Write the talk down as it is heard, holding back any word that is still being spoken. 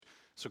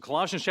So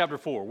Colossians chapter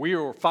 4, we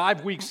are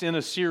 5 weeks in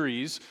a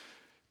series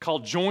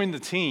called Join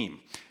the Team.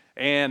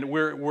 And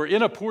we're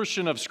in a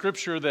portion of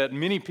Scripture that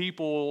many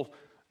people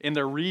in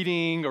their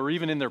reading or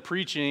even in their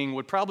preaching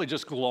would probably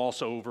just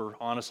gloss over,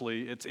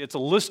 honestly. It's a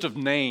list of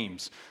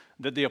names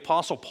that the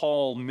Apostle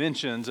Paul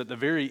mentions at the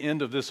very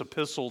end of this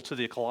epistle to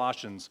the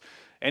Colossians.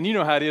 And you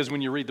know how it is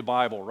when you read the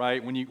Bible,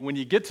 right? When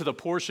you get to the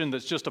portion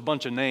that's just a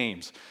bunch of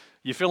names,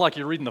 you feel like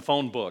you're reading the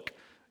phone book.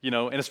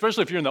 And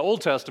especially if you're in the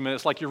Old Testament,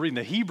 it's like you're reading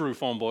the Hebrew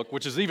phone book,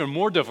 which is even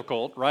more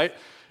difficult, right?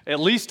 At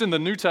least in the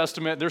New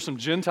Testament, there's some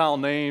Gentile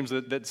names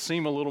that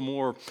seem a little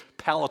more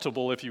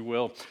palatable, if you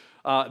will.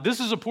 This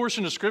is a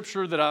portion of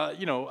Scripture that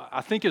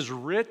I think is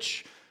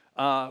rich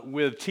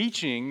with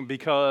teaching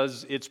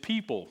because it's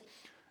people.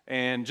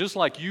 And just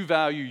like you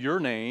value your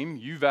name,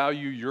 you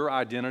value your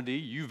identity,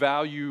 you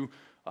value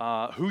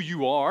who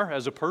you are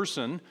as a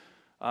person,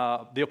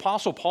 the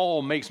Apostle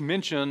Paul makes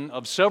mention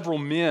of several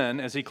men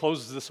as he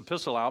closes this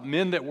epistle out,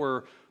 men that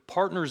were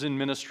partners in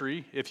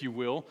ministry, if you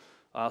will.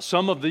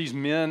 Some of these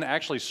men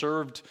actually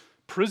served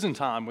prison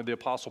time with the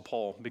Apostle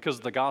Paul because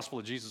of the gospel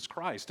of Jesus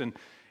Christ.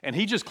 And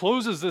he just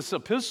closes this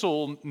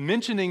epistle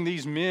mentioning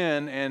these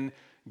men and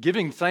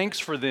giving thanks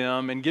for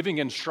them and giving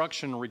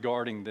instruction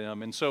regarding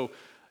them. And so,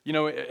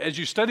 as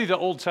you study the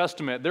Old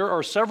Testament, there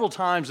are several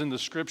times in the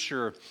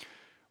Scripture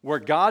where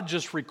God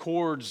just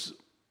records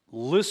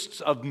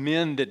lists of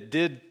men that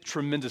did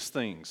tremendous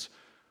things.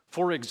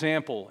 For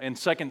example, in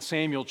 2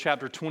 Samuel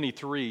chapter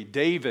 23,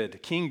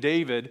 King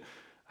David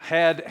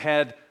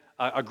had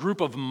a group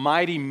of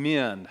mighty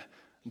men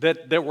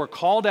that were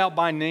called out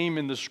by name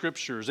in the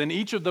Scriptures, and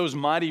each of those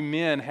mighty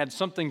men had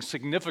something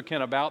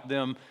significant about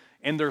them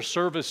in their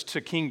service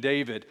to King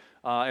David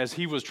as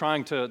he was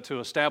trying to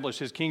establish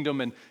his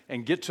kingdom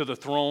and get to the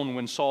throne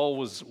when Saul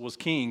was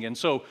king. And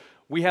so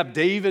we have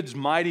David's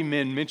mighty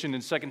men mentioned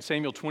in 2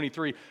 Samuel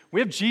 23. We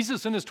have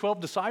Jesus and his 12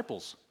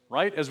 disciples,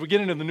 right? As we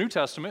get into the New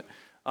Testament,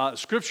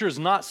 Scripture is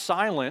not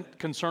silent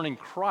concerning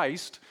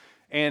Christ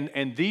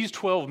and these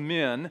 12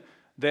 men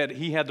that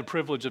he had the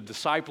privilege of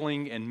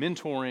discipling and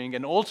mentoring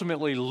and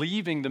ultimately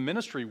leaving the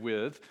ministry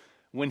with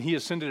when he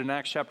ascended in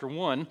Acts chapter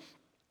 1.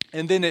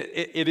 And then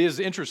it is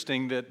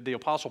interesting that the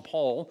Apostle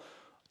Paul,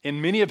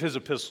 in many of his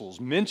epistles,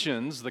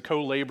 mentions the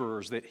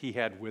co-laborers that he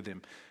had with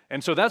him.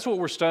 And so that's what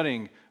we're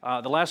studying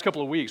the last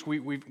couple of weeks.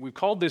 We've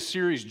called this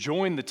series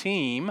Join the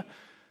Team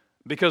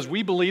because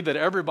we believe that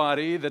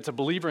everybody that's a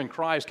believer in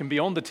Christ can be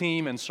on the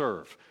team and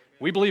serve.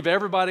 We believe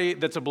everybody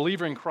that's a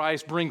believer in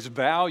Christ brings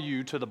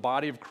value to the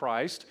body of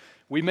Christ.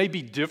 We may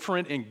be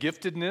different in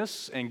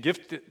giftedness and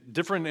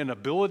different in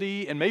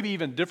ability and maybe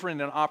even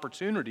different in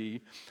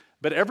opportunity,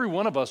 but every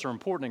one of us are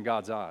important in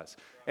God's eyes.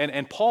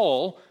 And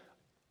Paul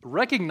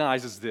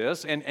recognizes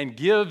this and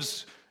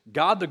gives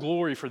God the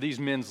glory for these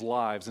men's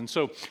lives. And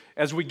so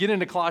as we get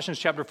into Colossians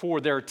chapter 4,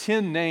 there are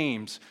 10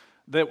 names,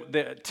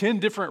 10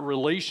 different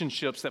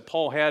relationships that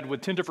Paul had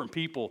with 10 different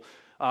people.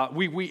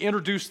 We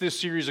introduced this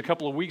series a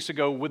couple of weeks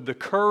ago with the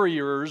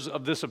couriers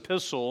of this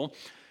epistle,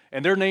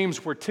 and their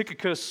names were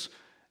Tychicus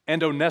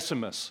and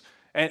Onesimus.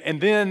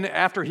 And then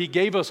after he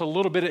gave us a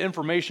little bit of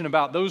information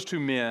about those two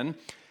men,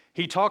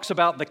 he talks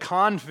about the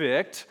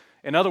convict,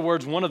 in other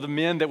words, one of the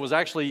men that was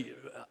actually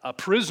a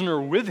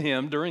prisoner with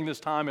him during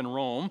this time in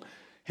Rome.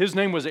 His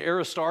name was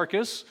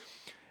Aristarchus.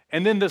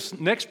 And then this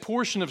next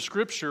portion of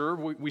Scripture,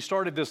 we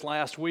started this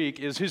last week,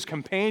 is his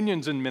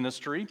companions in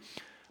ministry,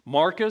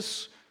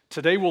 Marcus.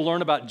 Today we'll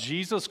learn about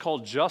Jesus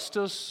called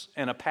Justus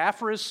and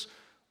Epaphras,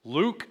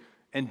 Luke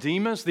and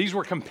Demas. These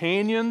were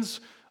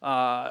companions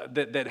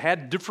that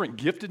had different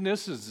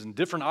giftednesses and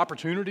different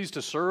opportunities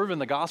to serve in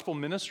the gospel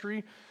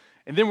ministry.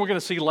 And then we're going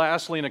to see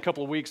lastly in a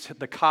couple of weeks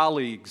the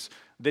colleagues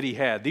that he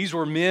had. These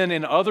were men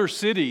in other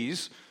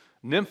cities,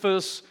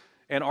 Memphis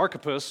and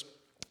Archippus,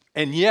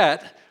 and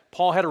yet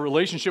Paul had a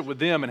relationship with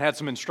them and had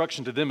some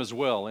instruction to them as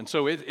well. And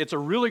so it's a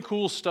really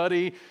cool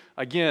study.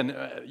 Again,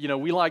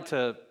 we like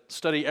to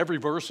study every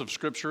verse of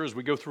Scripture as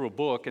we go through a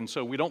book, and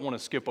so we don't want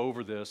to skip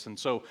over this. And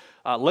so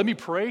let me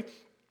pray.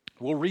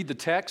 We'll read the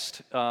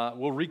text.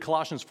 We'll read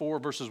Colossians 4,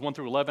 verses 1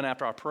 through 11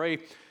 after I pray,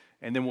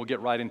 and then we'll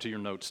get right into your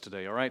notes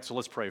today, all right? So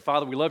let's pray.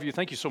 Father, we love you.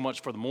 Thank you so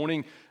much for the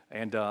morning,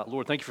 and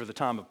Lord, thank you for the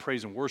time of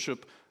praise and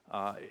worship.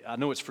 I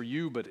know it's for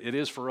you, but it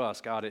is for us,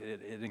 God.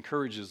 It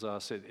encourages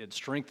us. It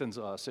strengthens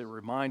us. It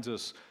reminds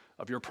us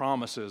of your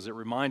promises. It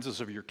reminds us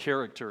of your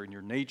character and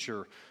your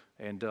nature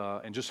and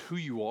just who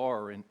you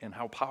are and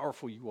how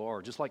powerful you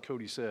are. Just like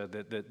Cody said,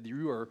 that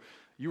you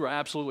are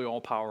absolutely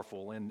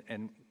all-powerful,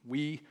 and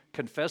we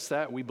confess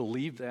that. We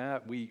believe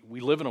that. We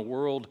live in a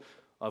world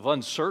of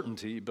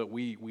uncertainty, but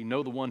we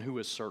know the one who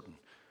is certain.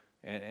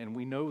 And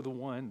we know the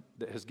one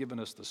that has given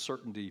us the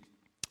certainty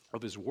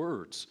of his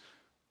words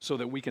so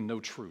that we can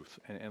know truth.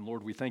 And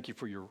Lord, we thank you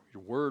for your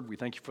word. We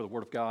thank you for the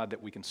word of God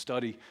that we can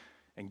study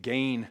and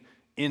gain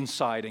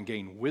insight and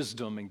gain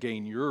wisdom and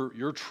gain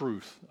your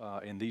truth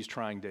in these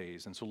trying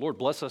days. And so, Lord,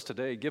 bless us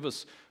today. Give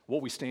us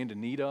what we stand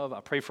in need of. I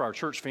pray for our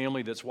church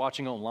family that's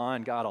watching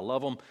online. God, I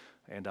love them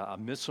and I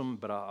miss them,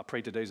 but I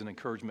pray today's an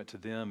encouragement to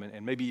them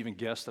and maybe even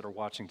guests that are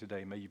watching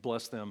today. May you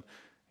bless them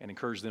and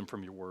encourage them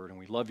from your word. And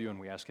we love you, and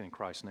we ask it in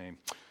Christ's name.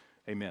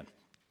 Amen.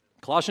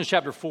 Colossians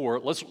chapter 4,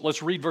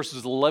 let's read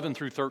verses 11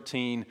 through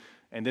 13,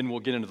 and then we'll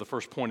get into the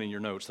first point in your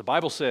notes. The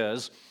Bible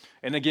says,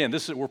 and again,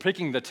 we're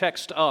picking the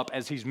text up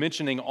as he's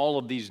mentioning all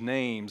of these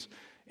names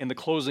in the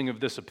closing of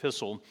this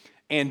epistle.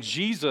 And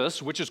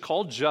Jesus, which is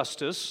called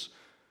Justus,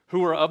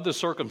 who are of the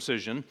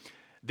circumcision,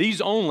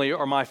 these only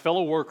are my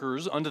fellow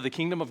workers unto the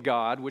kingdom of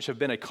God, which have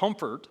been a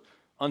comfort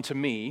unto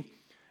me.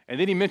 And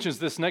then he mentions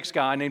this next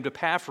guy named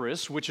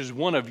Epaphras, which is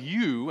one of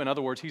you. In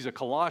other words, he's a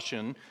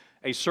Colossian,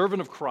 a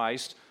servant of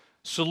Christ,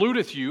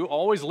 saluteth you,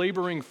 always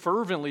laboring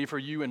fervently for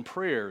you in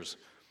prayers,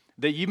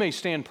 that ye may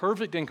stand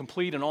perfect and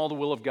complete in all the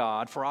will of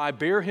God. For I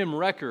bear him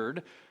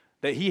record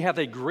that he hath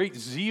a great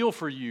zeal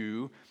for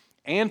you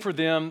and for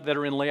them that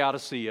are in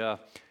Laodicea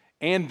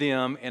and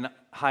them in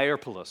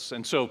Hierapolis.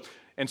 And so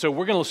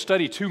we're going to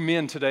study two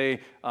men today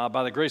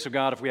by the grace of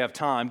God if we have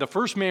time. The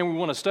first man we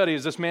want to study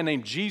is this man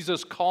named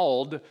Jesus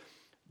called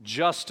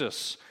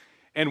Justus.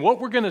 And what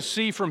we're going to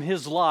see from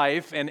his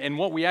life, and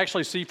what we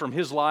actually see from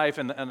his life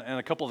and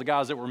a couple of the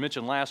guys that were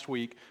mentioned last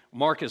week,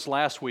 Marcus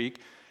last week,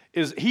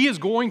 is he is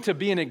going to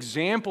be an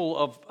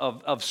example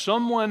of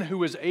someone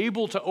who is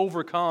able to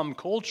overcome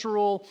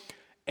cultural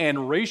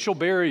and racial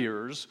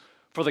barriers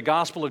for the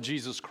gospel of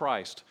Jesus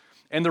Christ.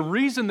 And the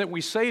reason that we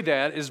say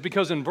that is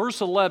because in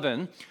verse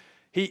 11,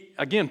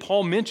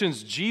 Paul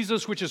mentions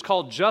Jesus, which is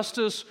called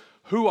Justus,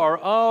 who are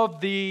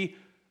of the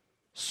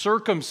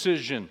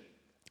circumcision.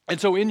 And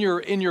so in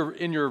your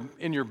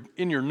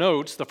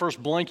notes, the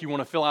first blank you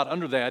want to fill out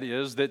under that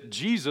is that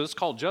Jesus,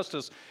 called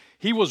Justus,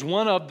 he was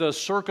one of the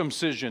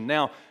circumcision.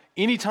 Now,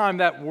 anytime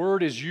that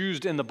word is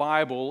used in the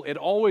Bible, it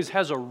always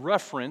has a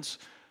reference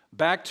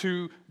back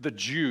to the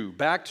Jew,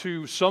 back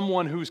to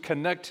someone who's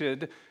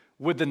connected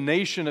with the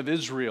nation of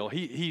Israel.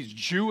 He's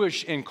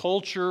Jewish in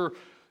culture,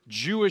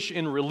 Jewish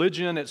in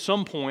religion at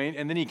some point,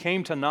 and then he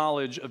came to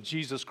knowledge of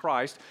Jesus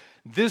Christ.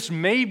 This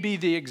may be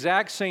the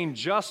exact same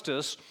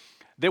Justus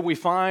that we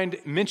find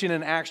mentioned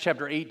in Acts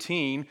chapter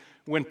 18.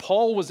 When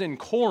Paul was in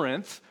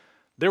Corinth,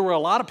 there were a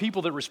lot of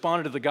people that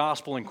responded to the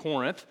gospel in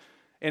Corinth.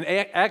 In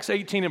Acts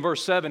 18 and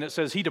verse 7, it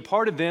says, he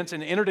departed thence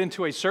and entered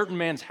into a certain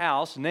man's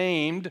house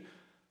named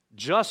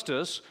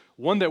Justus,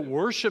 one that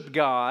worshiped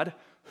God,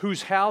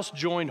 whose house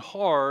joined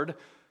hard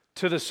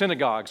to the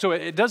synagogue. So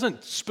it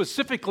doesn't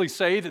specifically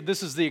say that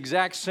this is the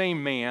exact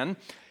same man.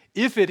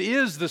 If it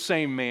is the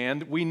same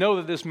man, we know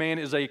that this man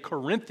is a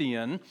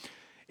Corinthian.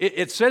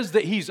 It says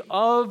that he's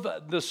of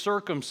the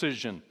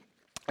circumcision.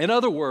 In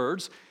other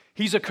words,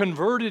 he's a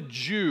converted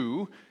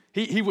Jew.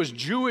 He was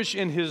Jewish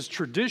in his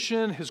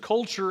tradition, his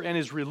culture, and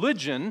his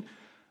religion,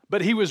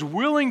 but he was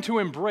willing to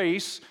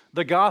embrace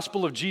the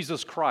gospel of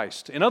Jesus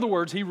Christ. In other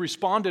words, he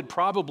responded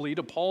probably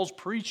to Paul's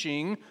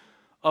preaching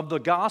of the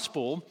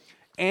gospel,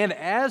 and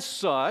as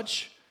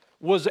such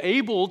was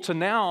able to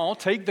now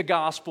take the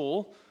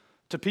gospel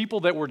to people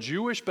that were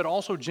Jewish but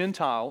also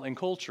Gentile in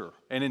culture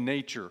and in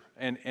nature.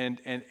 And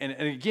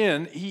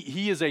again,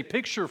 he is a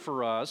picture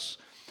for us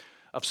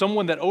of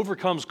someone that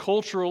overcomes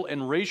cultural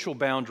and racial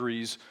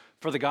boundaries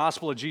for the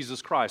gospel of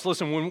Jesus Christ.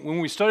 Listen, when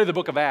we study the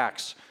book of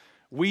Acts,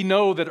 we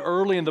know that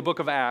early in the book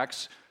of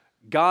Acts,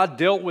 God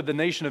dealt with the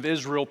nation of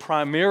Israel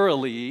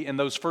primarily in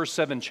those first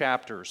 7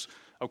 chapters.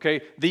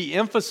 Okay, the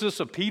emphasis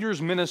of Peter's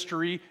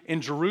ministry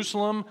in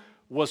Jerusalem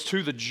was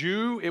to the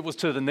Jew. It was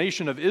to the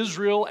nation of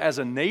Israel as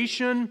a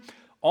nation,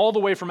 all the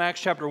way from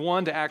Acts chapter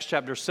 1 to Acts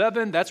chapter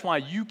 7. That's why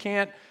you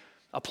can't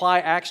apply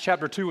Acts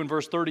chapter 2 and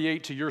verse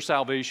 38 to your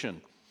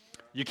salvation.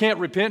 You can't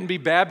repent and be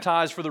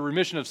baptized for the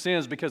remission of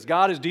sins because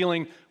God is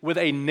dealing with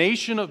a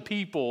nation of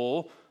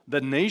people, the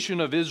nation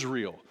of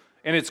Israel.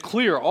 And it's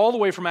clear all the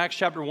way from Acts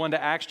chapter 1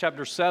 to Acts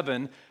chapter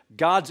 7,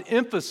 God's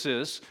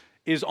emphasis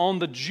is on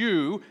the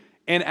Jew.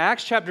 In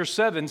Acts chapter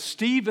 7,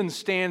 Stephen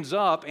stands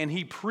up and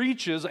he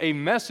preaches a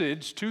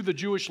message to the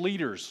Jewish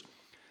leaders.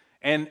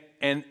 And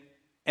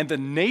the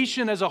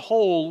nation as a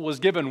whole was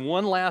given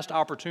one last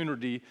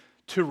opportunity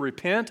to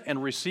repent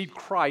and receive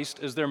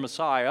Christ as their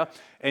Messiah.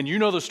 And you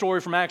know the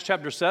story from Acts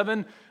chapter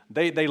 7.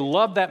 They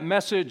loved that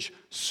message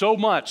so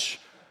much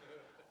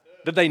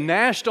that they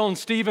gnashed on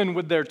Stephen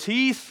with their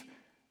teeth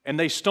and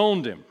they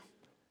stoned him.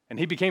 And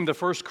he became the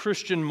first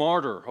Christian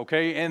martyr,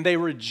 okay? And they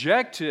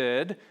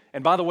rejected,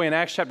 and by the way, in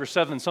Acts chapter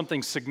 7,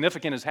 something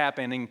significant is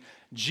happening.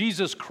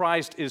 Jesus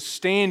Christ is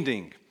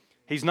standing.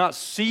 He's not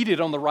seated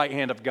on the right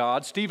hand of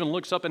God. Stephen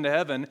looks up into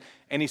heaven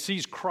and he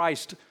sees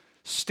Christ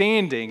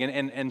standing.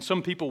 And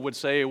some people would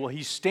say, well,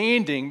 he's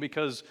standing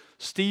because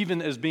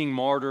Stephen is being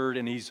martyred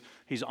and he's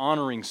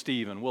honoring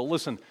Stephen. Well,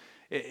 listen,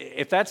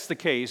 if that's the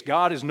case,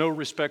 God is no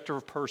respecter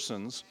of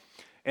persons.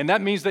 And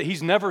that means that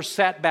he's never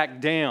sat back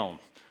down.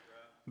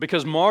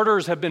 Because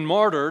martyrs have been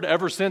martyred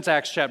ever since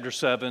Acts chapter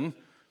 7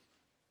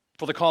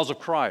 for the cause of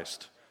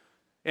Christ.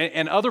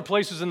 And other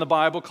places in the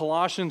Bible,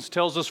 Colossians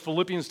tells us,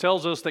 Philippians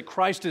tells us that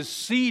Christ is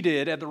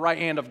seated at the right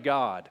hand of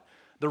God.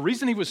 The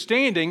reason he was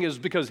standing is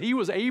because he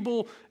was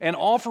able and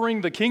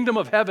offering the kingdom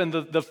of heaven,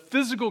 the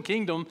physical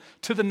kingdom,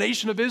 to the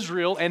nation of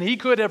Israel, and he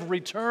could have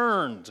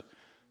returned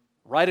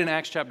right in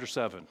Acts chapter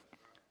 7.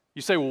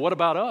 You say, well, what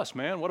about us,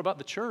 man? What about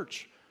the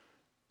church?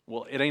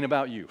 Well, it ain't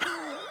about you.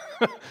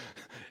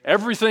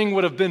 Everything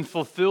would have been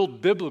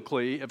fulfilled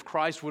biblically if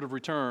Christ would have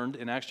returned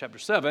in Acts chapter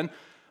 7.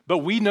 But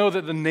we know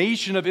that the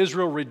nation of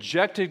Israel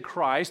rejected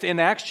Christ. In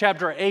Acts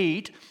chapter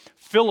 8,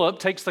 Philip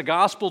takes the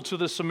gospel to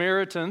the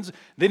Samaritans.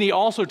 Then he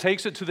also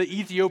takes it to the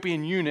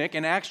Ethiopian eunuch.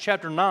 In Acts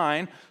chapter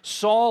 9,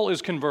 Saul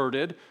is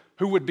converted,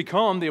 who would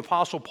become the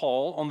Apostle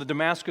Paul on the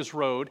Damascus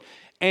Road.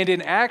 And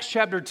in Acts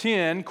chapter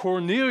 10,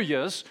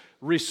 Cornelius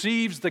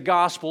receives the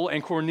gospel,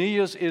 and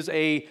Cornelius is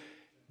a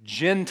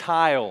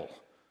Gentile.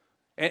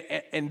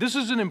 And this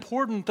is an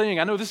important thing.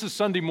 I know this is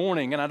Sunday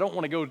morning, and I don't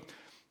want to go,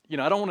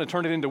 I don't want to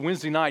turn it into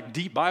Wednesday night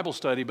deep Bible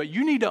study, but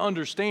you need to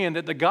understand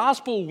that the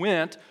gospel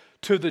went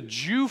to the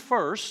Jew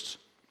first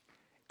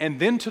and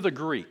then to the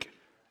Greek.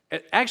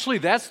 Actually,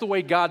 that's the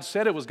way God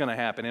said it was going to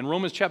happen. In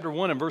Romans chapter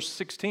 1 and verse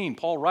 16,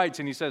 Paul writes,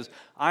 and he says,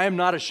 I am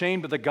not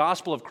ashamed of the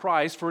gospel of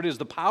Christ, for it is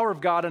the power of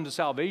God unto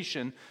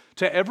salvation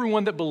to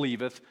everyone that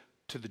believeth,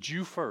 to the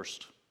Jew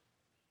first,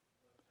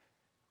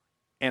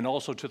 and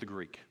also to the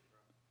Greek.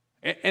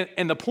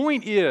 And the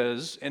point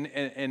is,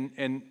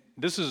 and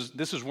this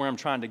is where I'm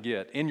trying to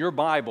get. In your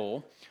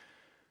Bible,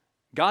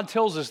 God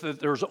tells us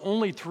that there's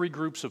only three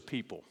groups of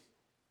people.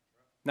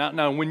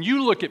 Now, when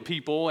you look at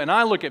people, and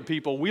I look at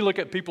people, we look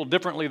at people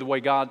differently than the way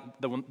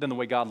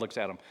God looks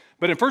at them.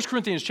 But in 1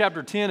 Corinthians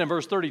chapter 10 and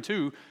verse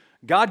 32,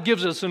 God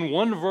gives us in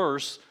one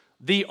verse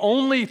the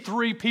only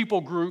three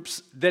people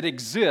groups that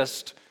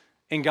exist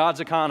in God's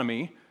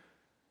economy.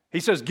 He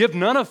says, give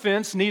none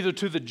offense neither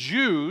to the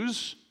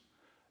Jews,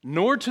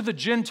 nor to the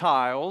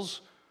Gentiles,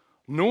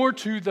 nor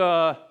to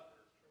the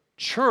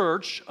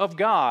church of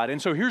God.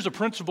 And so here's a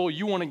principle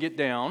you want to get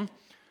down.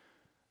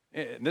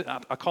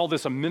 I call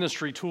this a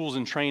ministry tools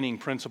and training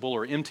principle,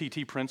 or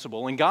MTT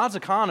principle. In God's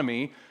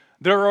economy,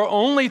 there are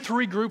only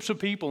three groups of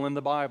people in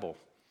the Bible: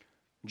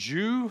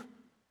 Jew,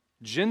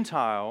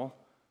 Gentile,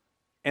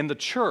 and the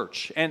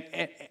church. And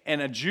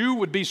a Jew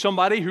would be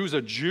somebody who's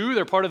a Jew.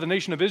 They're part of the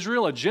nation of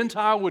Israel. A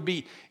Gentile would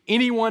be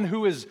anyone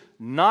who is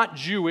not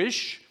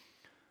Jewish.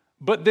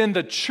 But then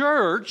the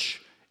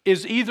church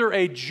is either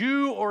a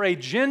Jew or a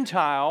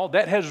Gentile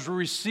that has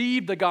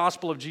received the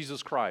gospel of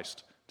Jesus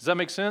Christ. Does that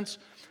make sense?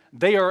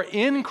 They are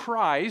in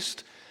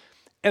Christ.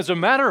 As a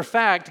matter of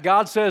fact,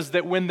 God says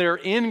that when they're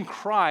in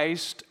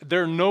Christ,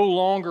 they're no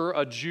longer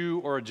a Jew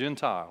or a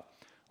Gentile.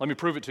 Let me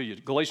prove it to you.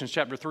 Galatians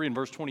chapter 3 and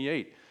verse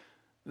 28.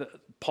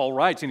 Paul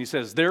writes and he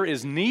says, there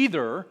is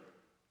neither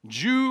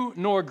Jew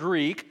nor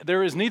Greek,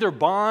 there is neither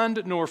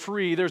bond nor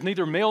free, there's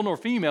neither male nor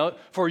female,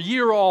 for ye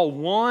are all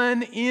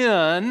one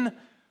in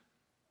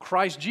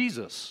Christ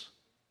Jesus.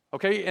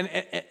 Okay,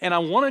 and I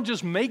want to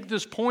just make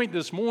this point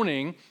this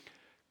morning.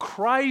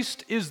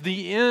 Christ is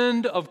the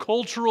end of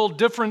cultural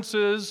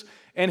differences,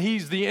 and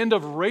He's the end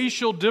of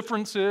racial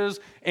differences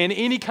and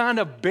any kind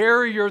of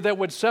barrier that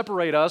would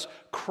separate us.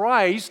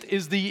 Christ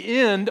is the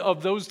end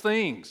of those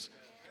things.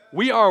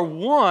 We are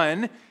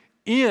one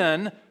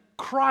in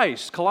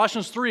Christ.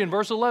 Colossians 3 and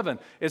verse 11,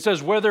 it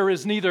says, where there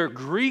is neither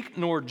Greek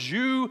nor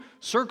Jew,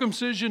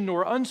 circumcision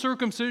nor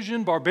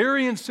uncircumcision,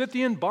 barbarian,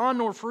 Scythian, bond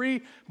nor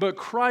free, but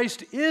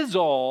Christ is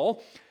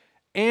all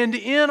and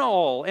in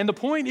all. And the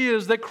point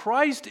is that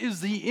Christ is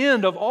the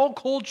end of all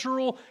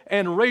cultural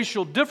and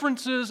racial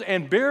differences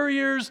and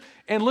barriers.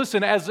 And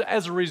listen, as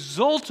a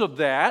result of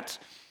that,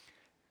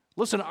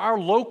 listen, our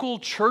local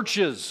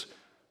churches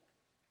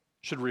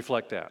should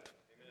reflect that.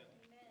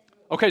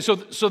 Okay, so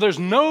there's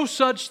no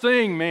such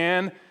thing,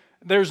 man.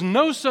 There's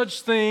no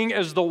such thing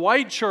as the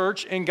white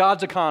church in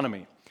God's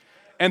economy.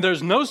 And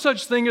there's no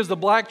such thing as the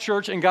black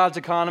church in God's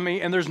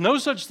economy. And there's no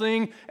such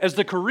thing as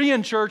the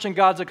Korean church in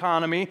God's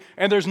economy.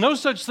 And there's no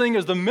such thing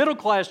as the middle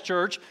class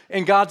church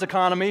in God's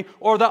economy,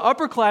 or the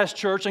upper class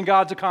church in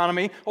God's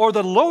economy, or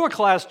the lower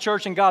class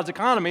church in God's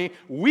economy.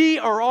 We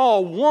are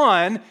all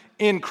one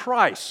in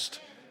Christ,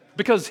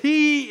 because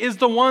He is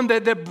the one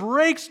that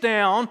breaks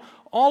down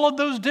all of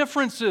those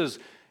differences.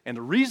 And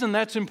the reason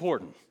that's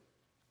important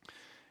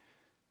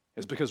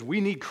is because we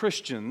need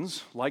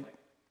Christians like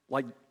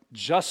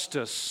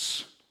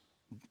Justus,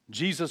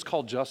 Jesus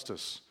called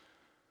Justus,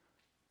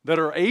 that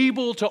are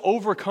able to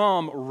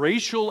overcome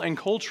racial and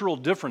cultural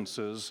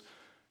differences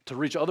to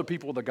reach other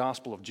people with the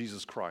gospel of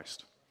Jesus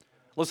Christ.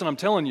 Listen, I'm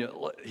telling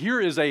you,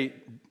 here is a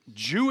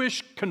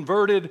Jewish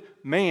converted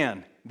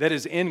man that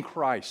is in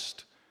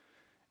Christ,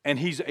 and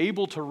he's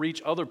able to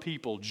reach other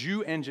people,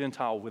 Jew and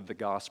Gentile, with the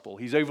gospel.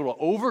 He's able to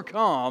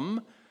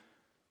overcome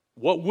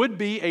what would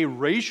be a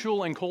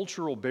racial and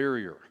cultural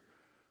barrier.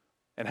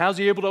 And how's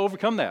he able to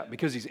overcome that?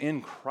 Because he's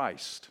in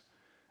Christ.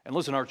 And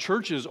listen, our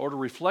churches ought to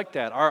reflect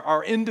that.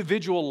 Our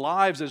individual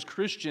lives as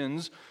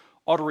Christians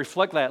ought to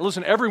reflect that.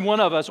 Listen, every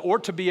one of us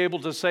ought to be able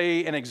to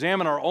say and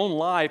examine our own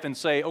life and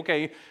say,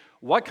 okay,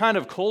 what kind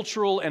of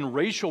cultural and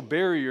racial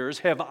barriers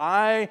have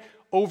I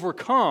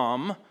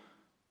overcome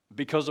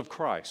because of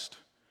Christ?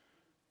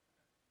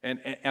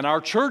 And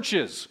our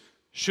churches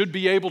should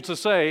be able to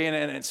say,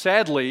 and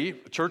sadly,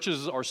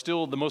 churches are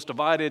still the most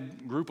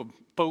divided group of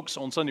folks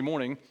on Sunday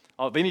morning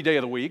of any day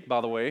of the week, by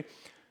the way.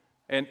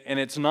 And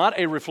it's not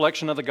a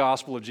reflection of the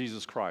gospel of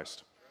Jesus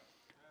Christ.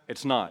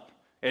 It's not.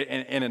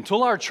 And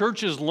until our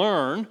churches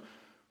learn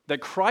that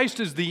Christ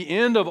is the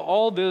end of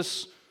all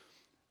this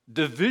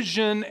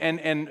division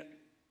and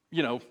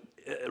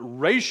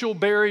racial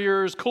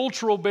barriers,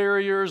 cultural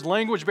barriers,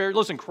 language barriers.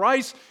 Listen,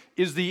 Christ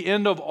is the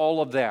end of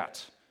all of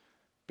that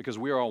because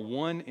we are all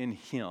one in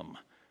Him.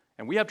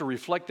 And we have to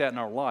reflect that in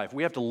our life.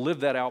 We have to live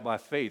that out by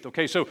faith.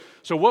 Okay, so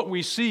what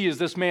we see is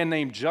this man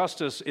named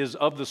Justus is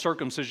of the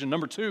circumcision.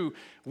 Number two,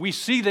 we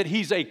see that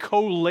he's a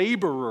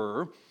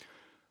co-laborer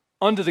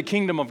unto the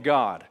kingdom of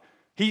God.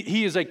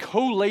 He is a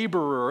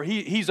co-laborer.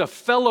 He's a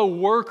fellow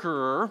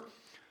worker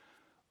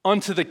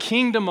unto the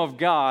kingdom of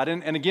God.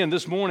 And again,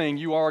 this morning,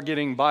 you are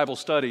getting Bible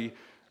study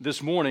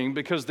this morning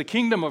because the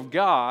kingdom of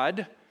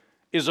God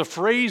is a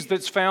phrase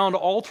that's found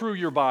all through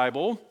your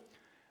Bible.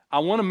 I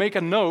want to make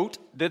a note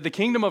that the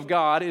kingdom of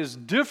God is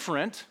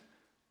different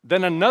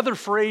than another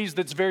phrase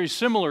that's very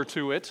similar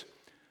to it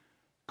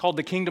called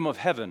the kingdom of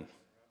heaven.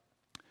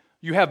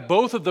 You have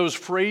both of those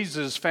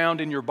phrases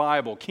found in your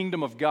Bible,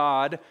 kingdom of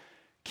God,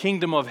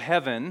 kingdom of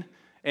heaven.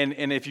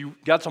 And if you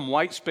got some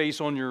white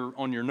space on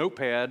your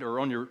notepad or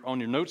on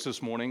your notes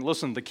this morning,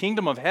 listen, the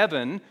kingdom of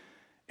heaven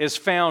is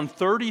found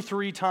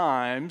 33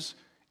 times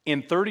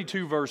in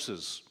 32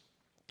 verses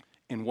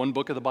in one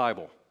book of the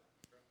Bible.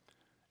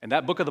 And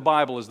that book of the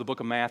Bible is the book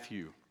of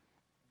Matthew.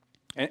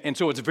 And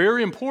so it's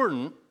very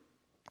important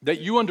that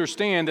you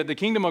understand that the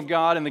kingdom of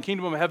God and the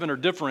kingdom of heaven are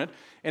different.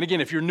 And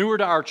again, if you're newer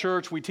to our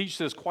church, we teach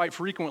this quite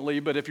frequently,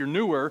 but if you're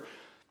newer,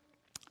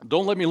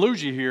 don't let me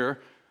lose you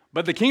here.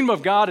 But the kingdom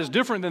of God is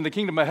different than the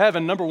kingdom of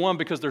heaven, number one,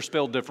 because they're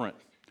spelled different.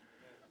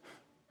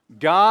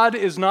 God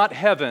is not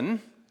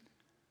heaven,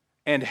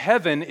 and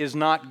heaven is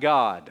not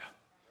God.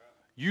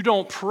 You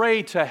don't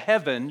pray to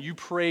heaven, you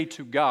pray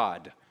to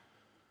God.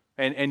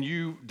 And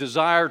you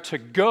desire to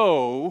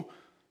go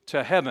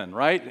to heaven,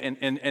 right?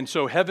 And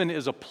so heaven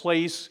is a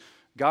place,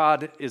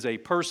 God is a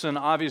person,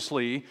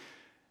 obviously.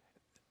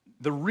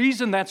 The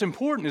reason that's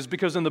important is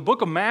because in the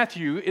book of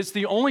Matthew, it's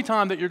the only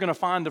time that you're going to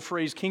find the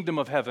phrase kingdom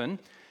of heaven.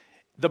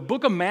 The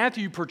book of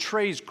Matthew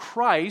portrays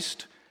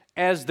Christ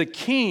as the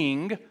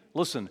king,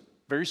 listen,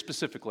 very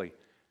specifically,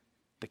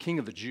 the king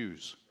of the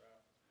Jews.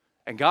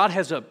 And God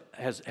has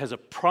a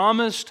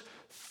promised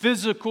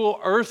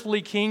physical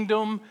earthly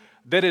kingdom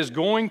that is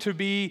going to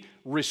be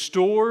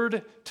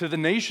restored to the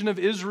nation of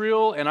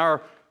Israel, and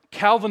our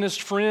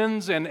Calvinist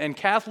friends and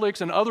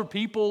Catholics and other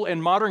people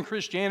in modern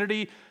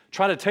Christianity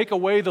try to take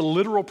away the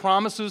literal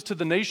promises to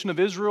the nation of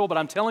Israel, but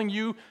I'm telling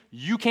you,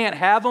 you can't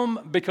have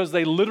them because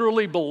they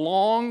literally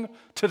belong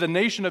to the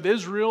nation of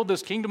Israel.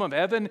 This kingdom of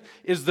heaven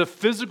is the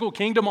physical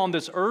kingdom on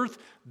this earth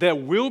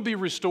that will be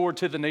restored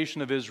to the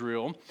nation of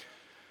Israel.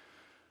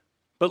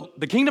 But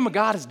the kingdom of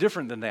God is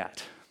different than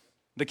that.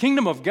 The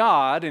kingdom of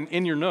God, and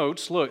in your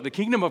notes, look, the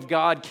kingdom of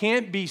God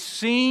can't be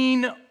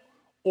seen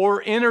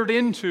or entered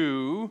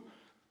into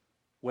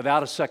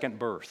without a second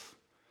birth.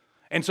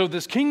 And so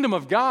this kingdom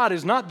of God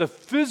is not the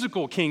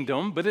physical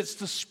kingdom, but it's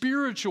the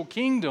spiritual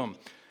kingdom.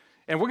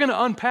 And we're going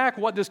to unpack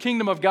what this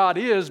kingdom of God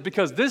is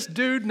because this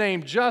dude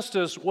named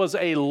Justus was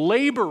a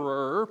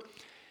laborer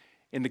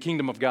in the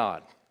kingdom of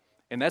God.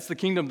 And that's the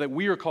kingdom that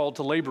we are called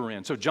to labor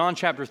in. So John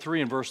chapter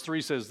 3 and verse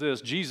 3 says this,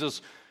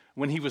 Jesus,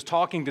 when he was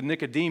talking to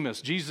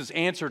Nicodemus, Jesus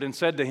answered and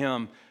said to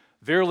him,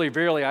 "Verily,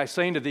 verily, I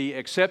say unto thee,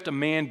 except a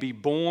man be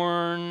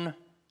born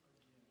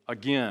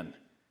again,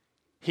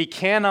 he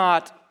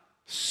cannot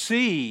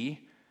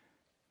see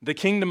the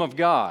kingdom of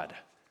God."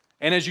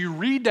 And as you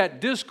read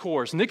that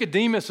discourse,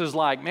 Nicodemus is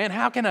like, man,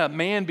 how can a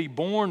man be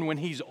born when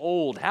he's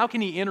old? How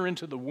can he enter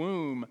into the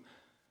womb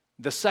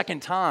the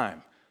second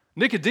time?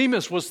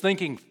 Nicodemus was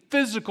thinking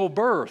physical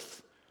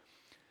birth.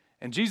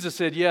 And Jesus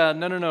said, yeah,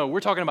 no, we're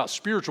talking about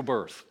spiritual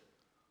birth.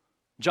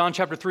 John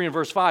chapter 3 and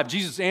verse 5,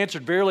 Jesus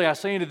answered, "Verily I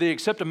say unto thee,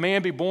 except a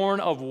man be born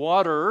of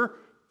water,"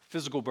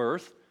 physical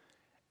birth,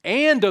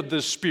 "and of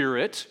the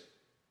Spirit,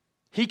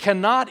 he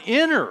cannot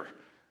enter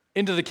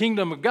into the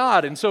kingdom of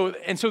God." And so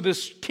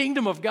this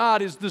kingdom of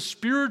God is the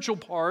spiritual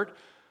part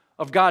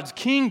of God's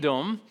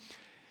kingdom.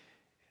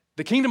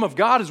 The kingdom of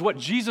God is what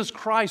Jesus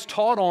Christ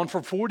taught on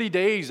for 40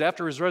 days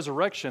after his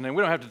resurrection. And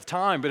we don't have the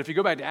time, but if you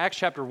go back to Acts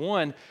chapter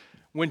 1,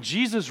 when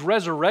Jesus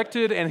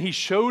resurrected and he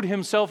showed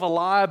himself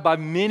alive by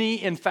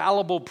many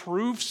infallible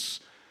proofs,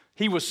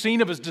 he was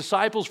seen of his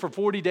disciples for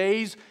 40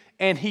 days,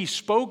 and he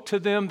spoke to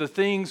them the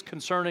things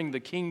concerning the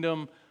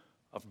kingdom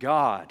of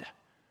God.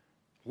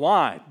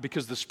 Why?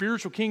 Because the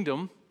spiritual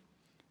kingdom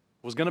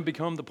was going to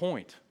become the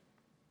point.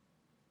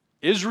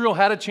 Israel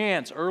had a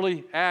chance,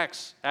 early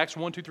Acts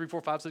 1, 2, 3,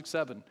 4, 5, 6,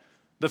 7.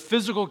 The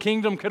physical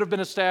kingdom could have been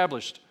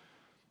established,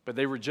 but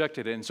they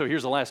rejected it. And so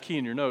here's the last key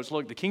in your notes.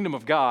 Look, the kingdom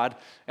of God,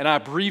 and I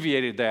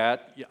abbreviated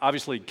that.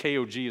 Obviously,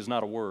 K-O-G is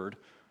not a word.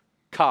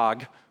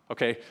 COG,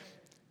 okay?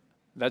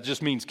 That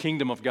just means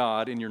kingdom of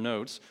God in your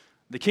notes.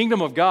 The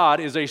kingdom of God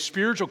is a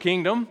spiritual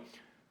kingdom,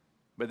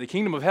 but the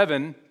kingdom of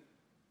heaven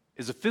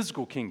is a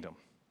physical kingdom.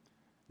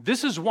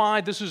 This is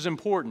why this is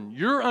important.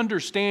 Your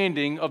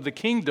understanding of the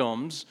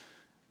kingdoms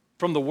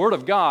from the Word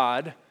of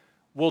God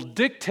will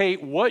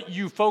dictate what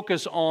you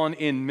focus on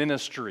in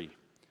ministry.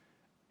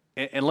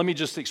 And let me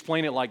just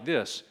explain it like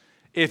this.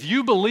 If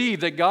you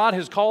believe that God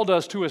has called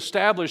us to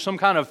establish some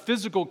kind of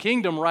physical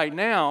kingdom right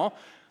now,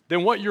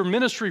 then what your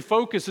ministry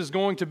focus is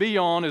going to be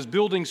on is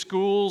building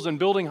schools and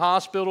building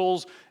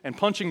hospitals and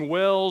punching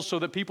wells so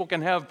that people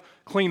can have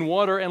clean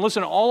water. And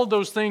listen, all of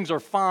those things are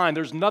fine.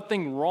 There's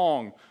nothing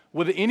wrong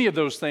with any of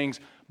those things.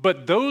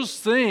 But those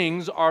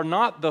things are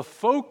not the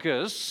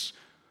focus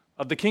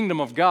of the kingdom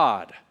of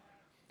God.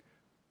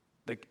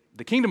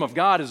 The kingdom of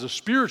God is a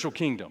spiritual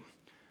kingdom.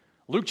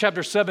 Luke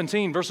chapter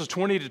 17, verses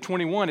 20 to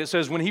 21, it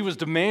says, when he was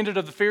demanded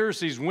of the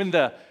Pharisees when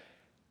the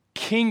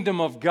kingdom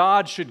of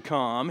God should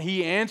come,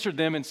 he answered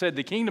them and said,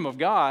 the kingdom of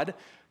God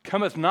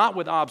cometh not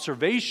with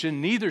observation,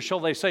 neither shall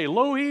they say,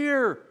 lo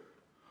here,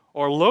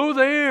 or lo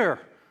there.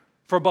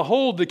 For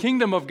behold, the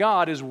kingdom of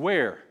God is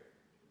where?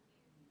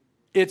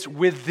 It's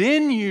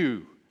within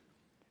you.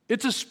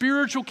 It's a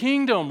spiritual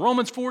kingdom.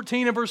 Romans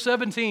 14 and verse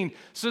 17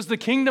 says the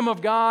kingdom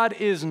of God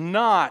is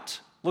not,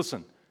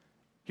 listen,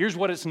 here's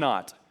what it's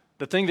not.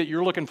 The thing that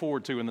you're looking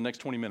forward to in the next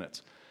 20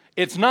 minutes.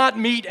 It's not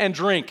meat and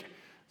drink.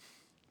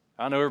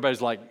 I know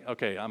everybody's like,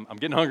 okay, I'm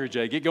getting hungry,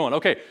 Jay. Get going.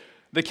 Okay,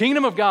 the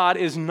kingdom of God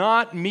is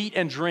not meat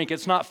and drink.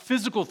 It's not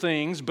physical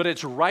things, but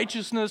it's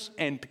righteousness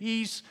and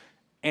peace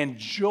and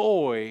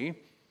joy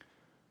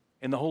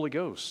in the Holy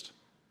Ghost.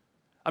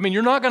 I mean,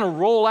 you're not going to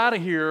roll out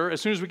of here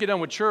as soon as we get done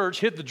with church,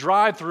 hit the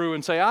drive-thru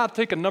and say, I'll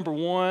take a number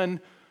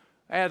one,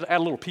 add a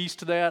little peace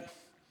to that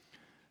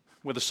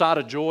with a side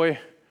of joy.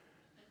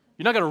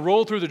 You're not going to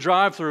roll through the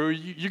drive-thru.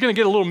 You're going to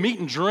get a little meat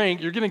and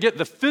drink. You're going to get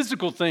the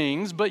physical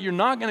things, but you're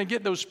not going to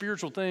get those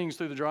spiritual things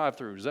through the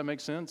drive-thru. Does that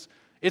make sense?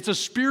 It's a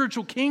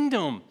spiritual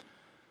kingdom.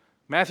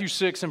 Matthew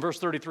 6 and verse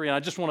 33, and I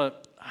just want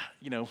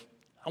to,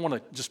 I want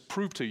to just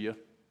prove to you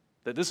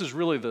that this is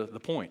really the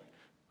point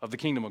of the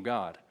kingdom of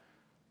God.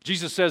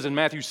 Jesus says in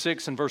Matthew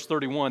 6 and verse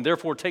 31,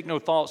 therefore take no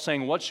thought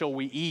saying, what shall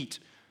we eat?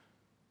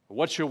 Or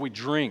what shall we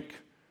drink?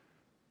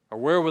 Or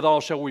wherewithal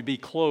shall we be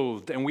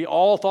clothed? And we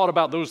all thought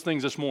about those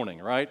things this morning,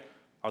 right?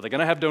 Are they going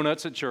to have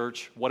donuts at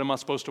church? What am I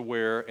supposed to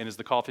wear? And is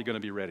the coffee going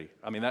to be ready?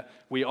 I mean,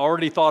 we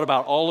already thought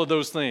about all of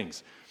those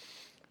things.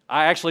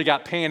 I actually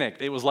got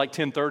panicked. It was like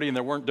 10:30 and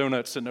there weren't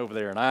donuts sitting over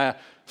there. And I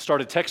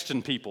started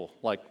texting people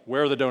like,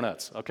 where are the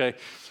donuts? Okay.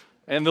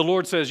 And the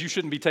Lord says, you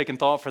shouldn't be taking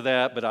thought for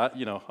that. But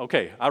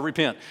I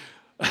repent.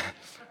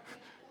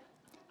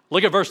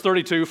 Look at verse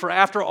 32. For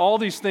after all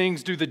these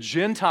things do the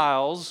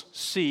Gentiles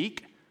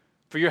seek.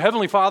 For your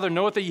heavenly Father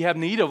knoweth that ye have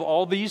need of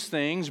all these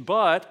things,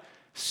 but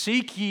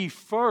seek ye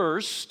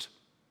first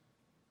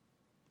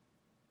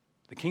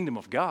the kingdom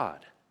of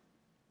God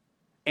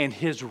and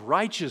his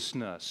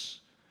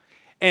righteousness.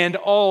 And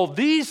all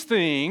these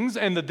things,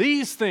 and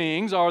these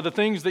things are the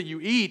things that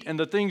you eat and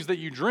the things that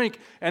you drink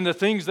and the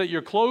things that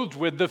you're clothed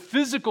with, the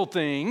physical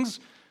things.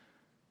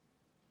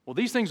 Well,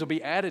 these things will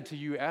be added to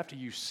you after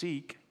you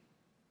seek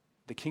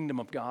the kingdom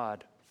of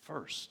God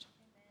first.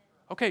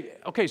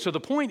 Okay, so the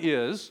point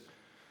is,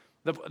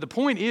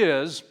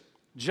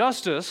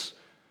 justice,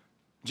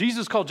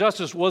 Jesus called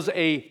justice, was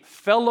a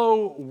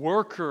fellow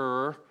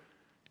worker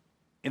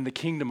in the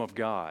kingdom of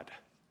God.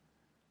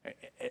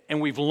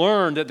 And we've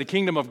learned that the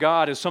kingdom of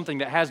God is something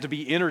that has to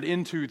be entered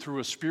into through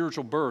a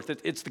spiritual birth.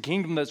 It's the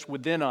kingdom that's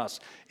within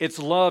us. It's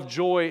love,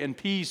 joy, and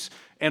peace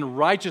and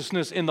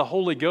righteousness in the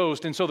Holy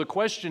Ghost. And so the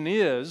question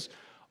is,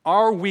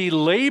 are we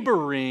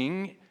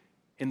laboring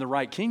in the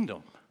right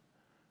kingdom?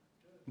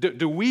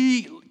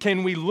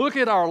 Can we look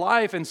at our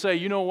life and say,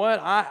 you know what,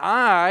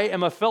 I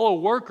am a fellow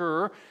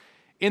worker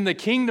in the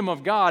kingdom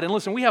of God? And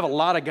listen, we have a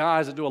lot of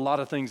guys that do a lot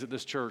of things at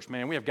this church,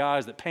 man. We have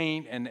guys that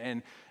paint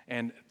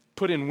and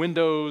put in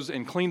windows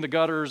and clean the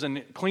gutters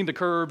and clean the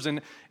curbs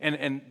and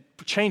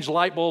change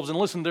light bulbs. And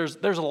listen, there's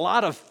a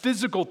lot of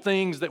physical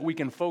things that we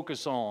can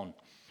focus on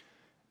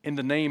in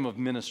the name of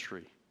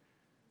ministry.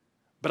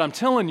 But I'm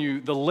telling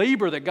you, the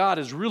labor that God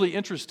is really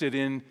interested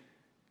in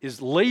is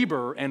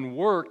labor and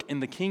work in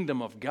the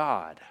kingdom of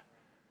God.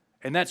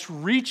 And that's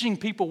reaching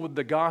people with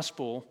the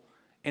gospel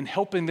and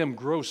helping them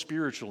grow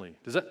spiritually.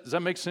 Does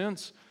that make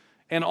sense?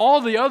 And all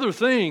the other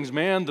things,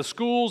 man, the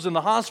schools and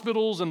the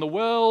hospitals and the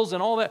wells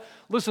and all that,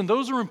 listen,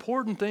 those are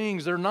important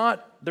things. They're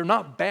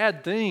not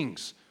bad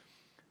things,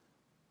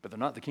 but they're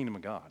not the kingdom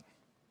of God.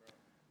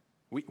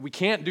 We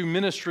can't do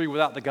ministry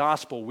without the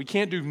gospel. We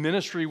can't do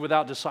ministry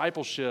without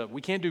discipleship.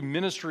 We can't do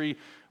ministry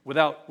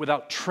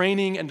without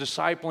training and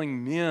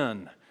discipling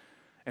men.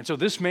 And so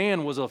this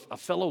man was a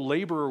fellow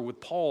laborer with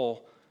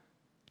Paul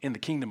in the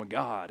kingdom of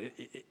God.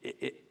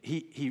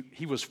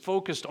 He was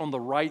focused on the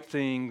right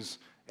things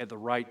at the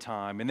right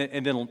time.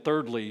 And then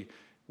thirdly,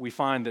 we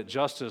find that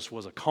justice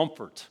was a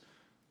comfort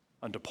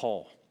unto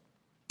Paul.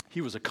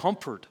 He was a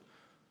comfort.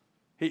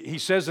 He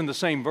says in the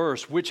same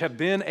verse, which have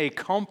been a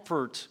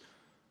comfort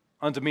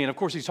unto me. And of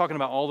course, he's talking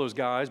about all those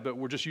guys, but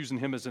we're just using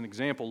him as an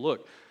example.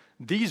 Look,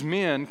 these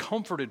men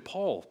comforted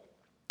Paul.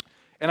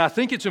 And I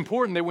think it's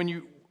important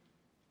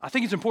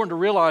to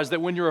realize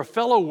that when you're a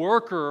fellow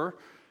worker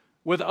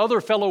with other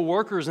fellow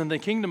workers in the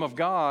kingdom of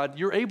God,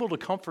 you're able to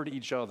comfort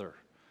each other.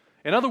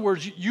 In other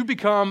words, you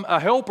become a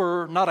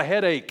helper, not a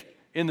headache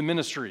in the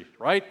ministry,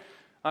 right?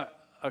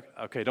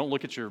 Okay, don't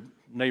look at your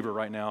neighbor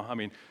right now.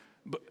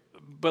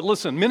 But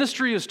listen,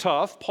 ministry is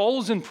tough. Paul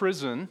is in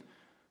prison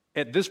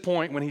at this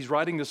point when he's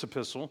writing this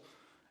epistle,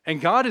 and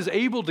God is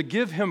able to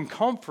give him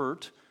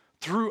comfort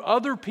through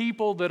other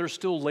people that are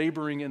still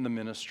laboring in the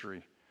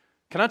ministry.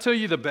 Can I tell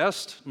you the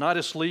best night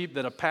of sleep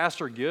that a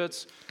pastor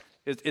gets?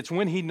 It's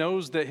when he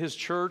knows that his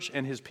church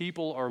and his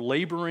people are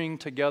laboring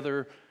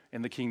together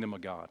in the kingdom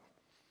of God.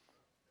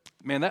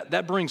 Man,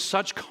 that brings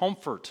such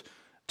comfort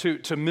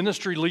to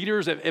ministry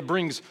leaders. It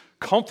brings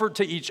comfort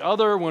to each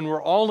other when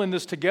we're all in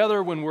this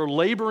together, when we're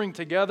laboring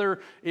together.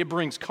 It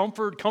brings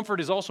comfort. Comfort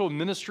is also a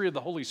ministry of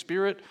the Holy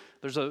Spirit.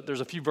 There's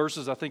a few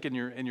verses, I think, in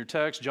your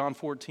text, John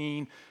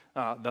 14.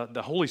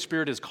 The Holy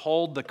Spirit is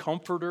called the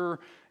Comforter.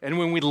 And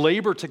when we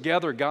labor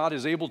together, God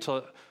is able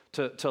to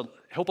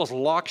help us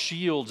lock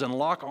shields and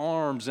lock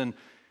arms. And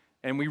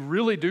we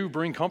really do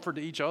bring comfort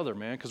to each other,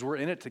 man, because we're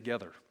in it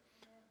together.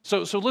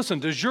 So listen,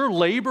 does your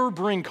labor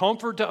bring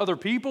comfort to other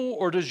people,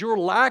 or does your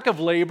lack of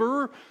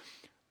labor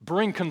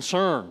bring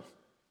concern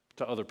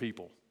to other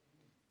people?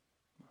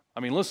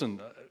 Listen,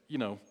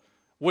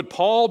 would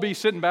Paul be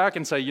sitting back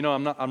and say,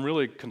 I'm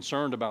really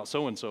concerned about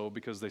so-and-so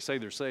because they say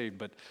they're saved,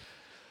 but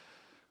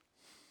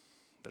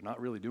they're not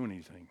really doing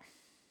anything.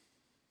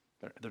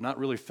 They're not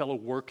really fellow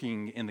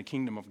working in the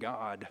kingdom of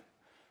God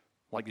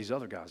like these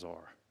other guys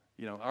are.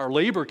 Our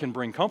labor can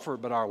bring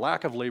comfort, but our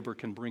lack of labor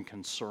can bring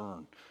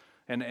concern.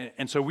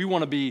 And so we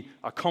want to be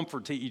a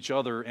comfort to each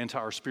other and to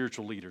our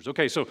spiritual leaders.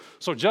 Okay, so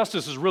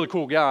Justus is a really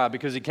cool guy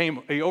because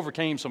he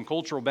overcame some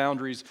cultural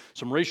boundaries,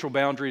 some racial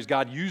boundaries.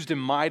 God used him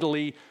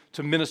mightily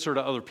to minister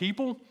to other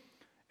people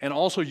and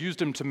also used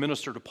him to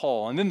minister to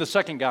Paul. And then the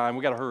second guy, and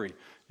we got to hurry.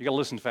 You got to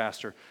listen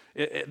faster.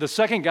 The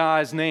second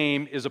guy's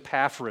name is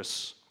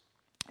Epaphras.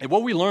 And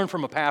what we learn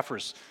from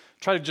Epaphras,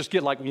 try to just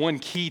get like one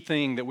key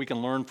thing that we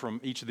can learn from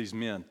each of these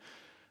men.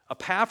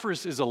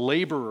 Epaphras is a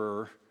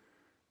laborer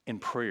in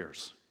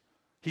prayers.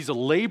 He's a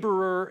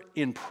laborer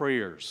in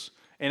prayers.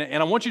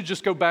 And I want you to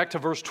just go back to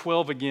verse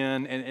 12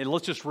 again, and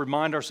let's just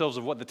remind ourselves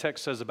of what the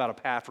text says about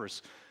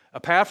Epaphras.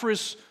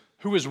 Epaphras,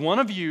 who is one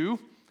of you,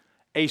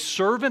 a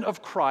servant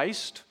of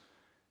Christ,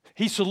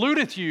 he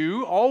saluteth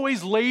you,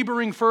 always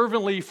laboring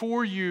fervently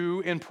for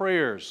you in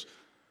prayers,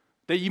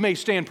 that you may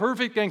stand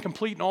perfect and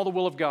complete in all the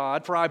will of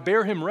God. For I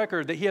bear him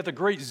record that he hath a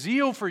great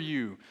zeal for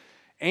you,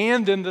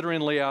 and them that are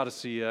in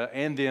Laodicea,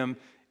 and them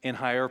in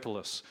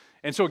Hierapolis.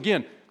 And so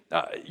again,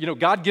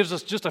 God gives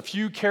us just a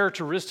few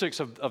characteristics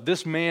of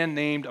this man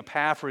named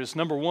Epaphras.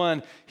 Number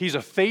one, he's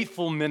a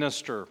faithful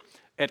minister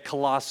at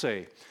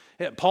Colossae.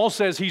 Paul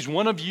says he's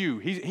one of you.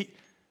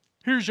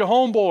 Here's your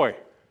homeboy.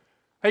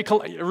 Hey,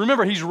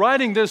 remember, he's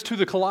writing this to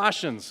the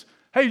Colossians.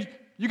 Hey,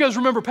 you guys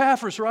remember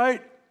Epaphras,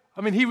 right?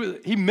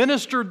 He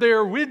ministered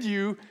there with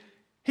you.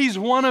 He's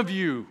one of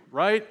you,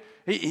 right?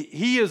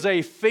 He is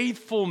a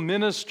faithful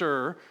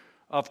minister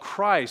of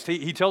Christ.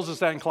 He tells us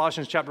that in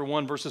Colossians chapter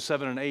 1, verses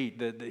 7 and 8,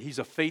 that he's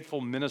a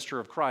faithful minister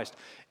of Christ.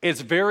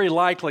 It's very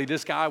likely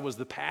this guy was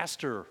the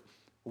pastor,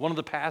 one of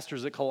the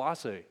pastors at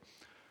Colossae.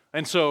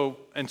 And so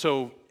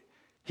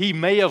he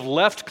may have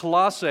left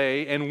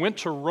Colossae and went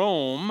to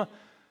Rome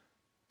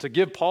to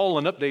give Paul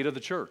an update of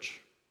the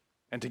church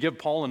and to give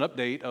Paul an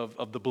update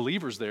of the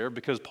believers there,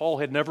 because Paul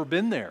had never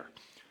been there.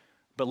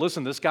 But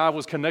listen, this guy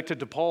was connected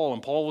to Paul,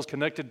 and Paul was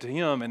connected to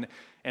him,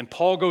 and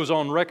Paul goes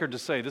on record to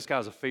say this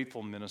guy's a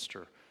faithful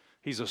minister.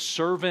 He's a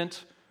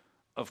servant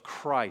of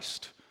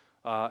Christ,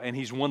 and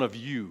he's one of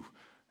you.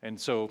 And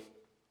so,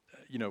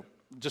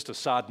 just a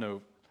side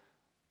note,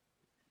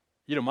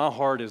 my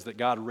heart is that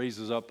God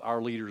raises up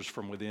our leaders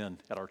from within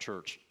at our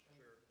church.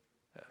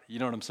 You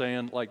know what I'm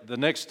saying? Like the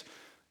next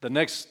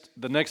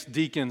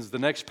deacons, the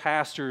next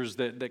pastors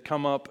that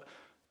come up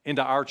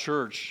into our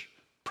church,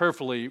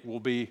 prayerfully, will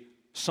be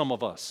some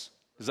of us.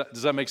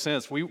 Does that make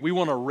sense? We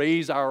want to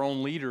raise our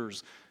own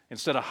leaders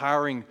instead of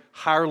hiring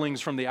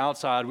hirelings from the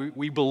outside.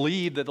 We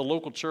believe that the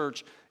local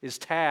church is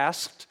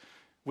tasked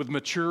with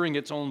maturing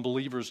its own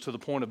believers to the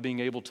point of being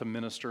able to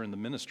minister in the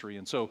ministry.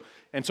 And so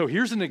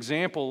here's an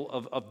example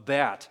of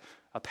that.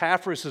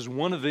 Epaphras is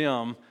one of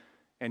them,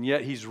 and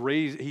yet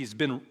he's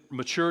been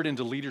matured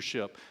into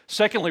leadership.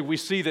 Secondly, we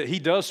see that he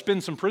does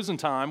spend some prison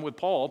time with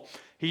Paul.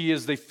 He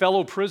is the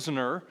fellow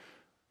prisoner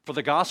for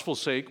the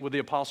gospel's sake with the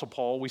Apostle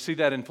Paul. We see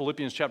that in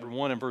Philippians chapter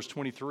 1 and verse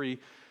 23.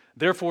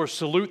 Therefore,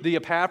 salute thee,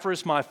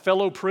 Epaphras, my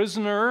fellow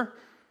prisoner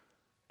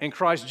in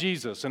Christ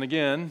Jesus. And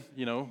again,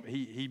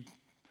 he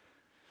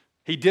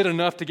did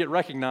enough to get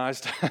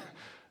recognized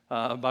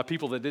by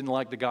people that didn't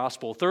like the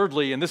gospel.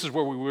 Thirdly, and this is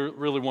where we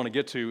really want to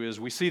get to,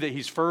 is we see that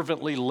he's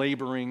fervently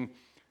laboring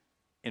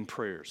in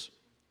prayers.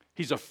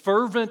 He's a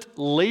fervent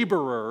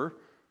laborer,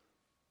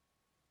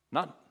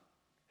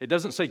 it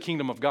doesn't say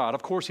kingdom of God.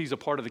 Of course, he's a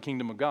part of the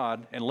kingdom of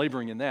God and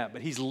laboring in that,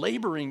 but he's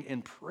laboring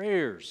in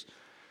prayers.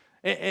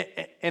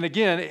 And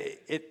again,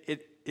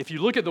 if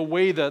you look at the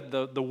way that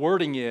the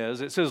wording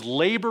is, it says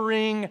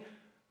laboring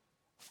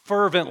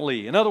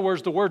fervently. In other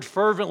words, the word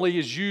fervently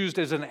is used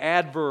as an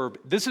adverb.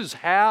 This is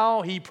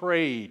how he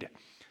prayed.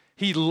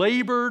 He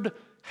labored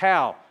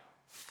how?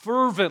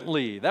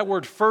 Fervently. That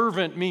word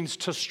fervent means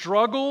to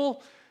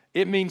struggle.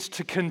 It means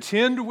to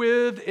contend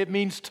with. It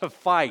means to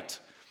fight.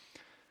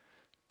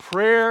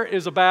 Prayer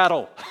is a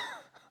battle.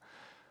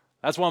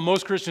 That's why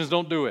most Christians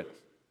don't do it.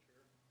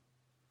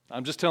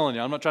 I'm just telling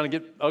you. I'm not trying to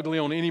get ugly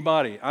on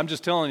anybody. I'm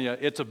just telling you.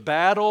 It's a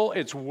battle.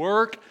 It's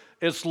work.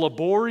 It's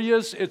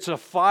laborious. It's a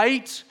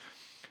fight.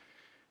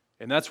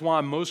 And that's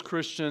why most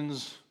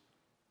Christians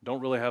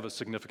don't really have a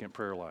significant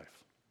prayer life.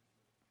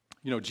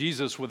 You know,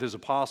 Jesus with his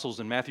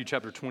apostles in Matthew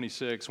chapter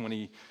 26, when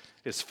he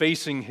is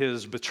facing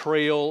his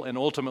betrayal and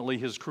ultimately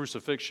his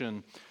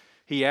crucifixion,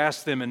 he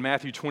asked them in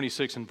Matthew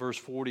 26 and verse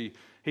 40,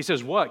 he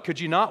says, what? Could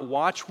you not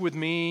watch with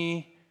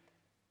me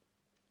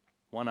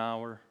 1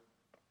 hour?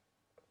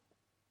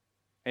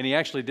 And he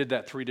actually did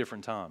that 3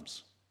 different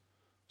times.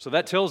 So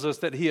that tells us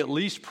that he at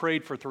least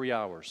prayed for 3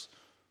 hours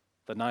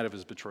the night of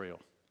his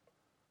betrayal.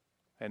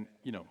 And,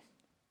 you know,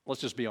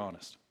 let's just be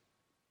honest.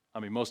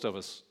 I mean,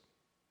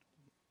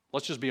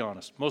 let's just be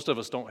honest. Most of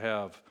us don't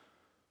have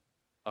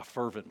a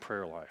fervent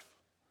prayer life.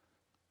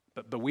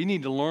 But we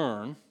need to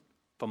learn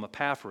from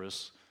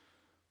Epaphras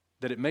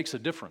that it makes a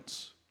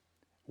difference.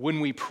 When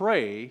we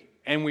pray,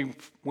 and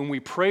when we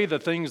pray the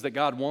things that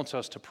God wants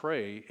us to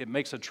pray, it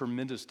makes a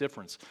tremendous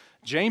difference.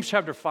 James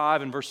chapter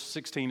 5 and verse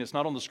 16, it's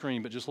not on the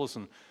screen, but just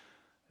listen.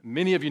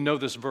 Many of you know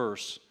this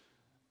verse.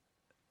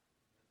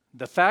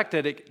 The fact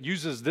that it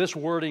uses this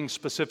wording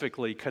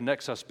specifically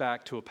connects us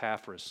back to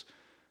Epaphras.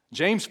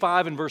 James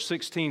 5 and verse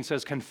 16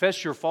 says,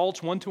 confess your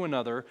faults one to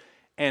another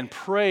and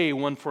pray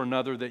one for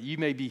another that ye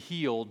may be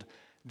healed.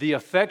 The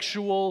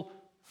effectual,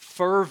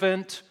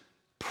 fervent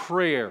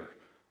prayer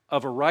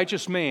of a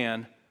righteous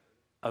man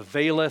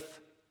availeth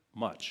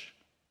much.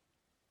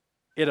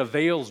 It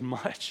avails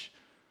much.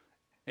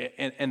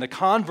 And the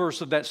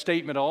converse of that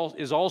statement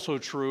is also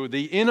true.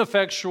 The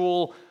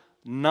ineffectual,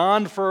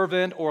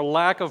 non-fervent, or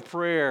lack of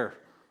prayer,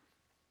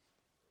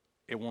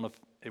 it won't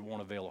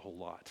avail a whole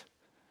lot.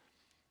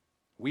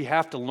 We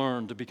have to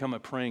learn to become a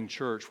praying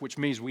church, which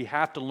means we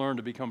have to learn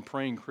to become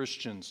praying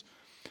Christians.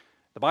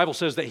 The Bible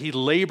says that he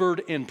labored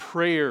in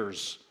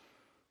prayers.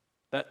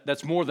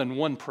 That's more than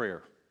one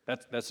prayer.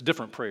 That's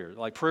different prayer.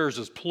 Like prayers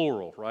is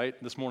plural,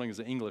 right? This morning is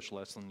an English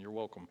lesson. You're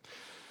welcome.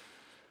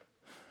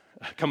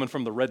 Coming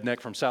from the redneck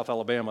from South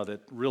Alabama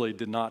that really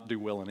did not do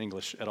well in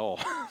English at all.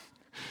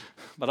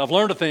 But I've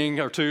learned a thing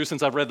or two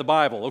since I've read the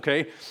Bible,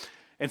 okay?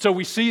 And so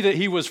we see that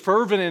he was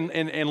fervent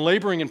and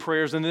laboring in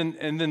prayers, and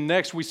then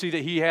next we see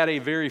that he had a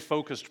very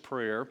focused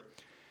prayer.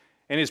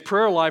 And his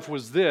prayer life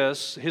was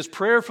this. His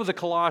prayer for the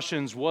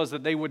Colossians was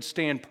that they would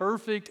stand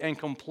perfect and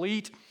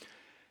complete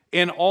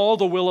in all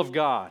the will of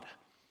God.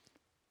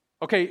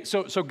 Okay,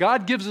 so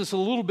God gives us a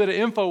little bit of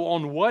info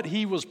on what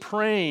he was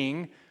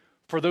praying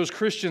for those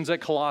Christians at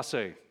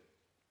Colossae.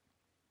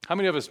 How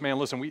many of us, man,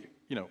 listen,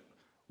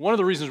 one of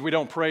the reasons we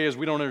don't pray is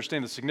we don't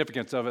understand the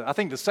significance of it. I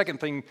think the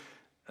second thing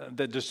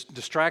that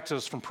distracts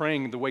us from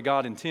praying the way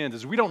God intends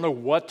is we don't know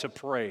what to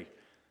pray.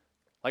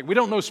 Like we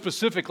don't know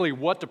specifically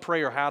what to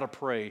pray or how to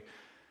pray.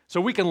 So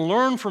we can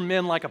learn from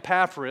men like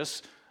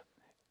Epaphras,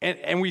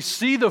 and we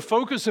see the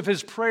focus of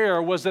his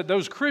prayer was that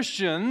those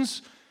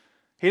Christians,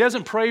 he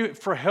doesn't pray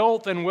for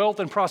health and wealth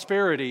and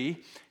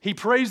prosperity. He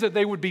prays that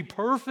they would be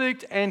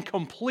perfect and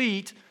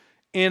complete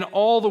in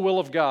all the will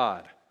of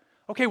God.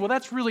 Okay, well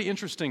that's really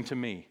interesting to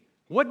me.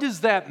 What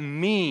does that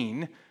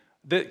mean?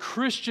 That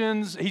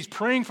Christians, he's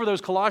praying for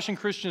those Colossian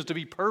Christians to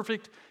be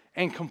perfect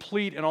and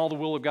complete in all the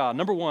will of God.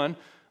 Number one,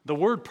 the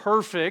word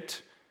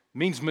perfect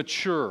means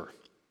mature.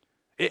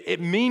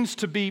 It means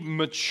to be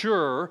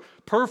mature.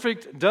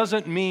 Perfect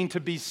doesn't mean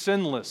to be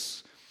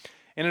sinless.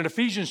 And in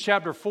Ephesians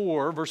chapter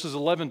 4, verses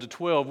 11 to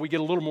 12, we get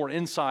a little more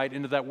insight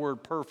into that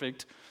word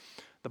perfect.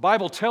 The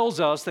Bible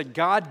tells us that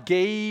God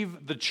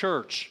gave the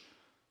church.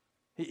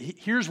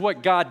 Here's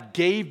what God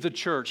gave the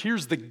church.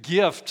 Here's the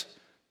gift,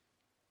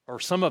 or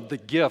some of the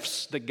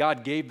gifts that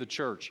God gave the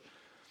church.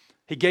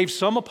 He gave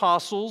some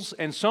apostles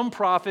and some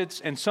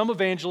prophets and some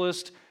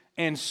evangelists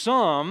and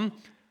some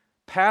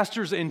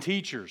pastors and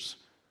teachers.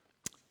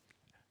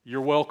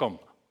 You're welcome,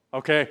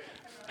 okay?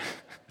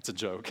 It's a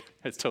joke.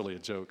 It's totally a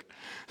joke.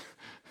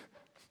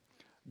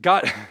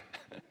 God,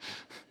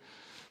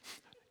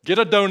 get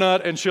a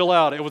donut and chill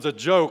out. It was a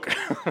joke.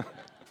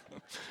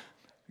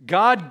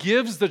 God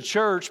gives the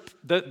church,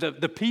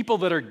 the people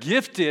that are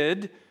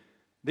gifted.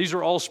 These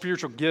are all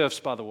spiritual gifts,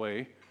 by the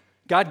way.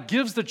 God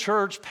gives the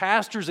church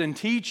pastors and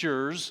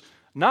teachers,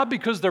 not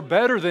because they're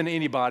better than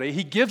anybody.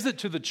 He gives it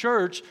to the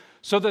church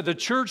so that the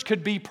church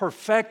could be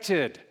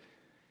perfected.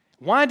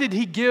 Why did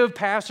he give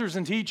pastors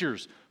and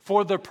teachers?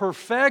 For the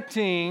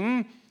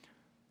perfecting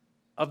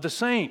of the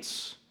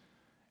saints.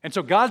 And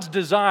so God's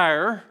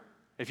desire,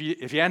 if you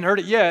hadn't heard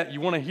it yet, you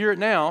want to hear it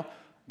now,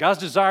 God's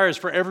desire is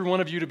for every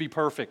one of you to be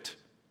perfect.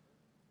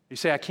 You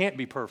say, I can't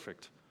be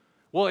perfect.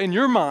 Well, in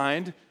your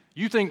mind,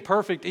 you think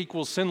perfect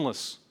equals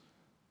sinless.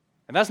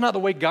 And that's not the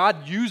way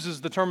God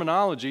uses the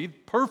terminology.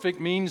 Perfect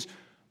means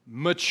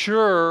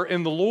mature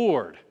in the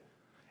Lord.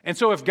 And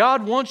so if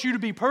God wants you to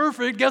be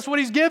perfect, guess what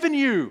he's given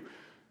you?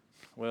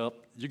 Well,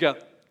 you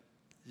got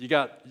you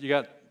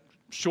got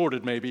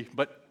shorted maybe,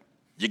 but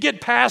you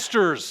get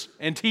pastors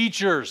and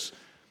teachers,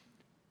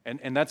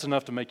 and that's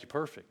enough to make you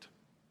perfect.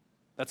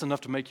 That's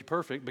enough to make you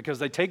perfect because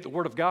they take the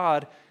Word of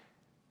God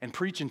and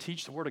preach and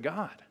teach the Word of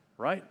God,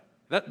 right?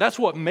 That's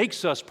what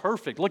makes us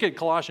perfect. Look at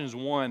Colossians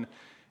 1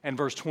 and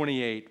verse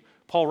 28.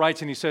 Paul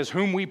writes and he says,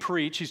 whom we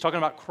preach, he's talking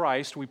about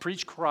Christ, we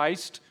preach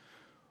Christ,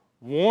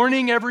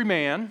 warning every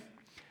man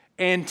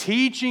and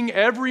teaching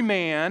every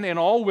man in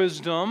all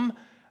wisdom,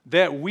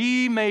 that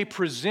we may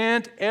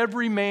present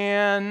every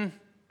man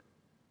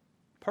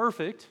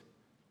perfect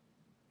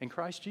in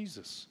Christ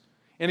Jesus.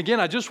 And again,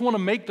 I just want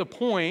to make the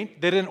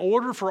point that in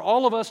order for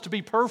all of us to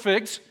be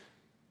perfect,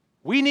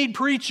 we need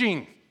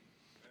preaching.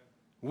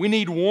 We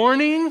need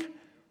warning.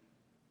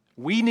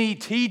 We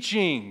need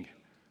teaching.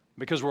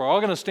 Because we're all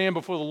going to stand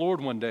before the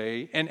Lord one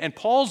day. And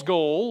Paul's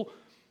goal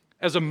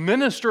as a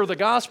minister of the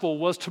gospel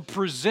was to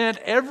present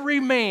every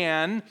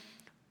man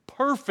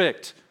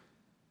perfect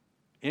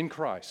in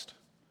Christ.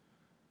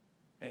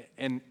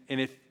 And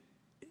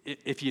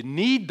if you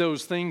need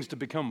those things to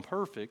become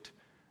perfect,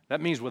 that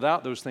means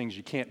without those things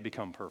you can't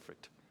become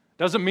perfect.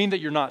 Doesn't mean that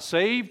you're not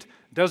saved.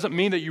 Doesn't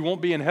mean that you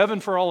won't be in heaven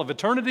for all of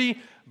eternity.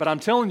 But I'm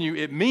telling you,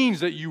 it means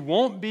that you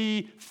won't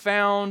be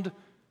found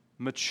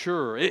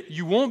mature.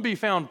 You won't be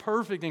found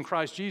perfect in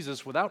Christ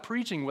Jesus without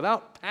preaching,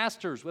 without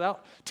pastors,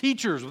 without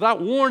teachers,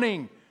 without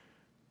warning.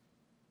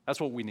 That's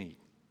what we need.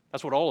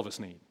 That's what all of us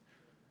need.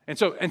 And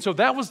so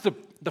that was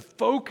the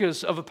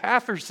focus of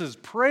Epaphras'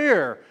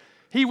 prayer.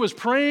 He was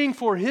praying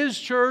for his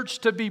church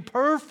to be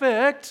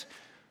perfect,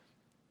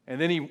 and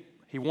then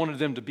he wanted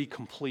them to be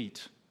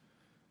complete.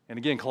 And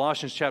again,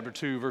 Colossians chapter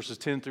 2, verses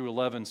 10 through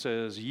 11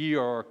 says, ye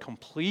are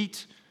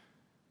complete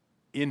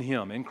in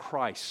him, in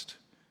Christ,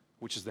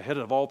 which is the head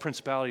of all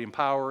principality and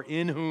power,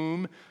 in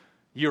whom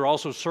ye are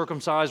also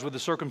circumcised with the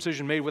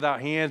circumcision made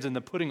without hands, and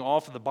the putting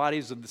off of the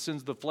bodies of the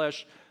sins of the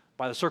flesh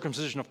by the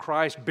circumcision of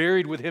Christ,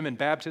 buried with him in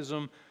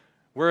baptism,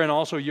 wherein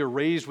also ye are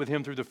raised with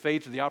him through the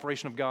faith of the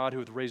operation of God who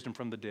hath raised him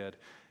from the dead.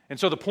 And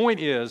so the point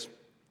is,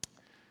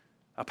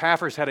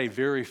 Epaphras had a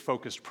very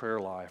focused prayer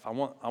life. I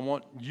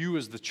want you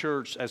as the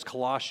church, as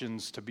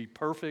Colossians, to be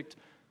perfect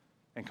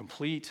and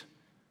complete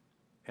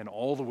in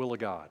all the will of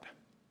God.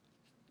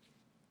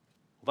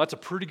 Well, that's a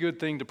pretty good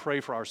thing to pray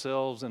for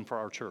ourselves and for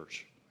our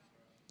church.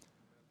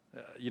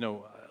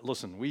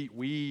 Listen,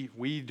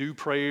 we do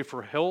pray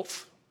for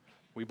health.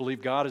 We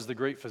believe God is the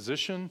great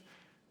physician.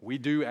 We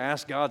do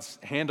ask God's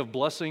hand of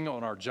blessing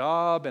on our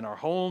job and our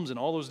homes and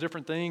all those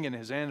different things and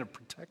his hand of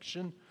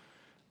protection.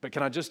 But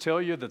can I just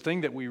tell you, the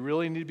thing that we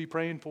really need to be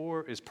praying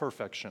for is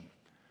perfection.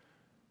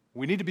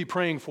 We need to be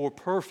praying for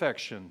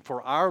perfection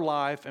for our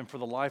life and for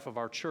the life of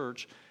our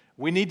church.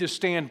 We need to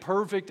stand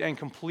perfect and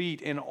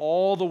complete in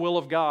all the will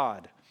of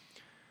God.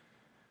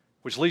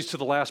 Which leads to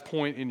the last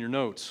point in your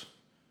notes.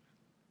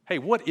 Hey,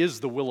 what is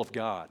the will of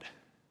God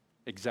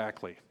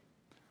exactly?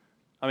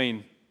 I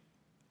mean,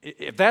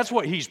 if that's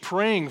what he's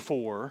praying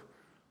for,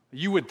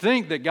 you would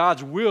think that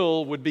God's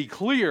will would be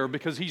clear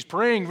because he's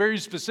praying very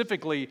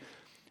specifically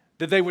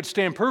that they would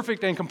stand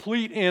perfect and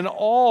complete in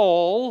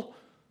all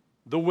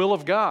the will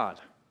of God.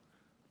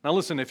 Now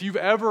listen, if you've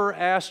ever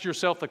asked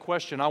yourself the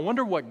question, I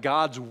wonder what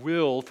God's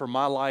will for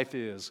my life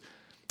is,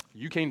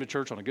 you came to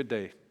church on a good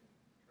day.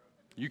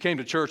 You came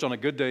to church on a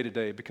good day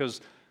today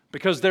because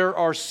there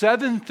are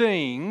 7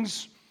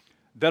 things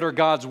that are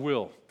God's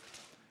will.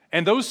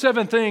 And those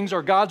 7 things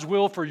are God's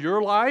will for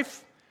your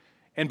life.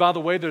 And by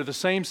the way, they're the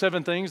same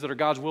 7 things that are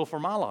God's will for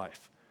my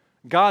life.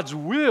 God's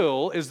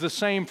will is the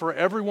same for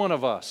every one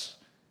of us.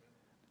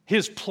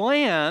 His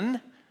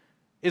plan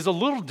is a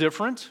little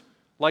different.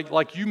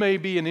 Like you may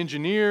be an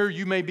engineer,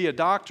 you may be a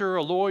doctor,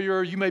 a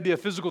lawyer, you may be a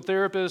physical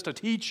therapist, a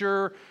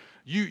teacher,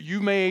 you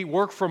may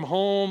work from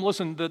home.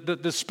 Listen,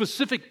 the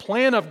specific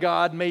plan of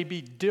God may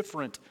be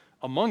different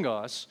among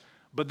us,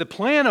 but the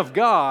plan of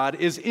God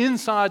is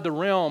inside the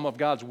realm of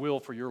God's will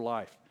for your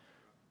life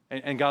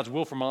and God's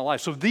will for my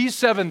life. So these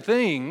 7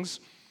 things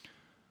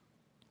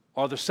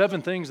are the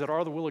 7 things that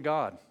are the will of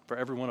God for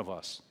every one of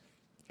us.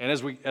 And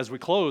as we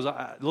close,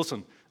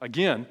 listen,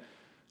 again,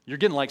 you're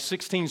getting like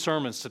 16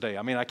 sermons today.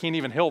 I mean, I can't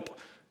even help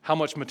how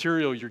much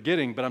material you're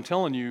getting, but I'm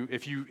telling you,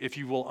 if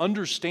you will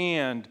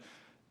understand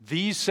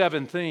these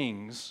 7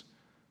 things,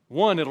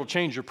 one, it'll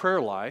change your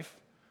prayer life,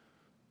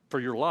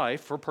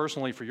 for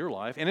personally for your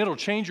life, and it'll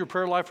change your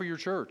prayer life for your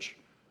church.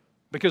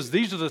 Because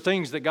these are the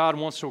things that God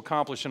wants to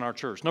accomplish in our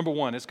church. Number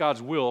 1, it's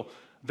God's will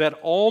that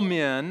all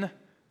men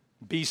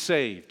be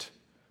saved,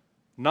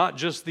 not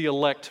just the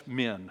elect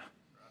men.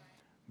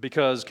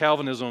 Because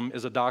Calvinism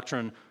is a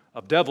doctrine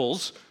of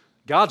devils.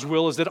 God's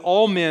will is that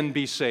all men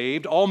be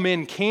saved. All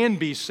men can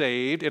be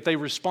saved if they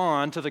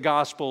respond to the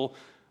gospel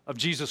of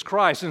Jesus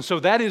Christ. And so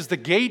that is the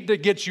gate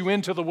that gets you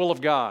into the will of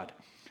God.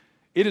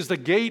 It is the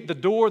gate, the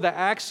door, the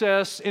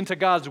access into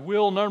God's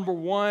will. Number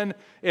 1,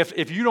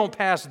 if you don't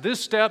pass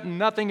this step,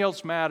 nothing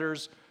else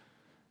matters.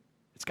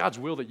 It's God's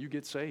will that you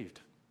get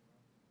saved.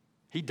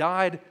 He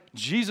died,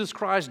 Jesus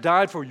Christ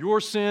died for your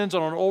sins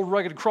on an old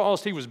rugged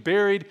cross. He was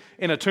buried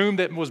in a tomb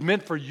that was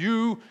meant for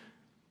you.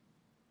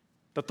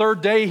 The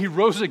third day he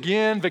rose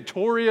again,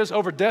 victorious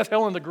over death,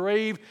 hell, and the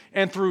grave,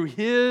 and through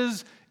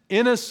his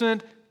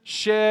innocent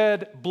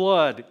shed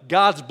blood,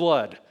 God's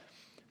blood,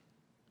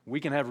 we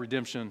can have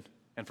redemption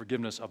and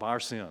forgiveness of our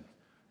sin.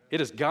 It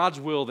is God's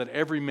will that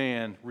every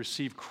man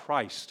receive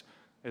Christ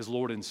as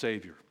Lord and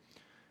Savior.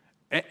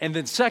 And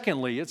then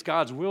secondly, it's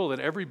God's will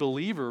that every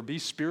believer be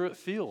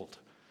Spirit-filled.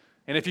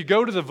 And if you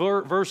go to the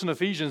verse in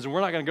Ephesians, and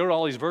we're not going to go to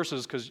all these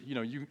verses because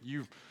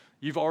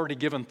you've already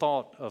given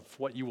thought of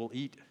what you will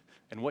eat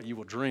and what you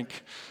will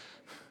drink,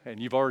 and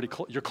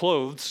you're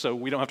clothed, so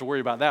we don't have to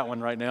worry about that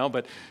one right now.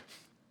 But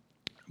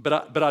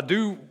I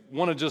do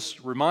want to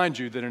just remind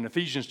you that in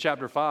Ephesians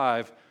chapter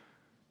 5,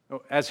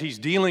 as he's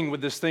dealing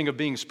with this thing of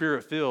being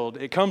Spirit-filled,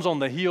 it comes on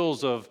the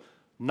heels of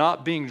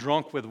not being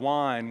drunk with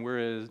wine where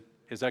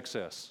is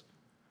excess.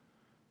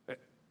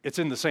 It's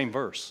in the same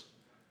verse.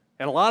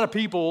 And a lot of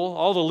people,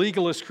 all the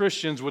legalist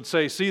Christians would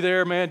say, see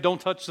there, man,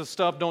 don't touch the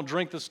stuff, don't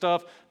drink the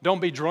stuff,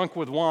 don't be drunk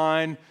with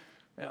wine.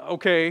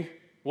 Okay,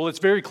 well, it's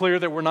very clear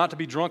that we're not to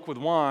be drunk with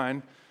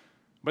wine,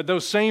 but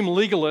those same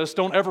legalists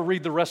don't ever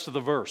read the rest of the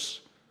verse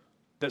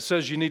that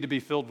says you need to be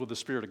filled with the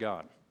Spirit of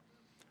God.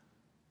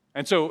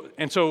 And so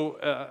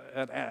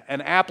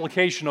an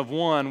application of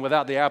one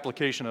without the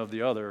application of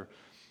the other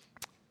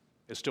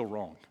is still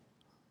wrong.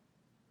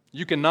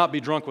 You cannot be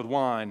drunk with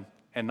wine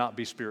and not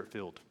be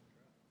Spirit-filled.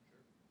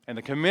 And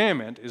the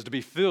commandment is to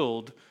be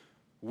filled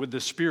with the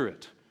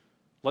Spirit.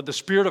 Let the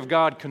Spirit of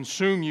God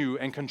consume you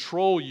and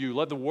control you.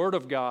 Let the Word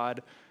of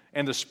God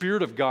and the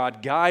Spirit of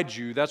God guide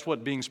you. That's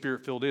what being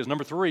Spirit-filled is.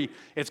 Number 3,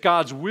 it's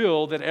God's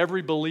will that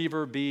every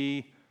believer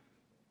be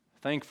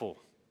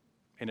thankful.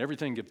 In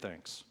everything give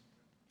thanks.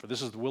 For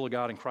this is the will of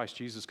God in Christ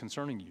Jesus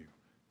concerning you.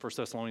 1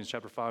 Thessalonians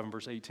chapter 5 and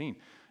verse 18.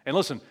 And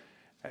listen,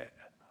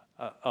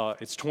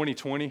 it's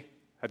 2020.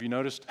 Have you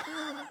noticed?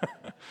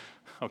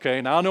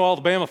 Okay, now I know all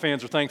the Bama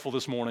fans are thankful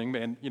this morning,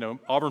 and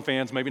Auburn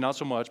fans maybe not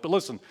so much. But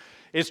listen,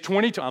 it's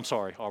I'm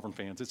sorry, Auburn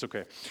fans, it's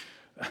okay.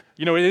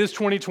 It is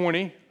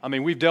 2020. I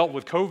mean, we've dealt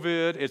with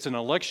COVID. It's an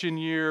election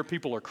year.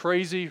 People are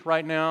crazy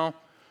right now.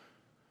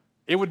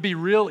 It would be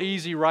real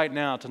easy right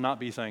now to not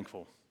be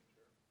thankful.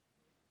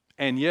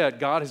 And yet,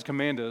 God has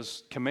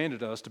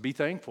commanded us to be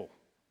thankful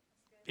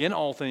in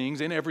all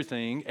things, in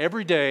everything,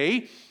 every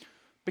day,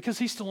 because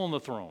He's still on the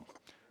throne.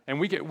 And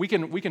we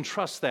can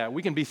trust that.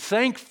 We can be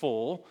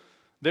thankful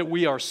that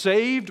we are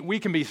saved. We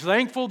can be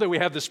thankful that we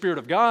have the Spirit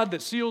of God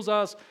that seals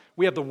us.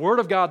 We have the Word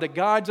of God that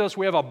guides us.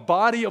 We have a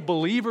body of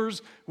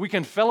believers we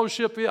can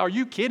fellowship with. Are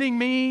you kidding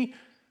me?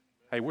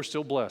 Hey, we're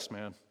still blessed,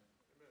 man.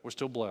 We're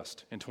still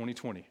blessed in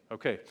 2020.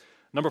 Okay.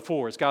 Number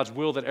 4, it's God's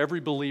will that every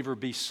believer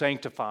be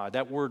sanctified.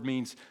 That word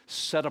means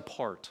set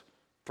apart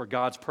for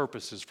God's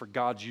purposes, for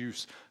God's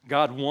use.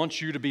 God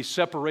wants you to be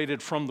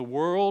separated from the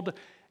world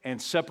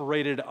and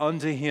separated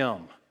unto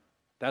Him.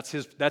 That's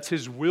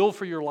His will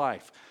for your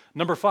life.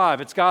 Number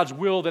 5, it's God's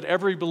will that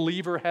every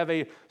believer have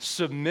a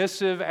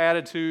submissive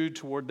attitude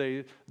toward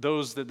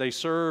those that they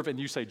serve. And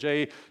you say,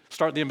 Jay,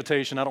 start the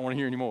invitation. I don't want to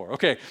hear anymore.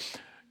 Okay.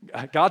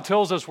 God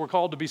tells us we're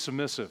called to be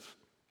submissive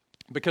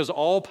because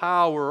all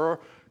power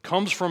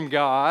comes from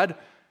God.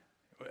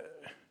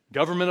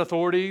 Government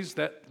authorities,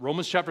 that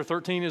Romans chapter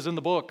 13 is in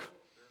the book.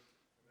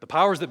 The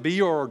powers that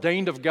be are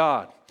ordained of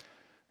God.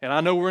 And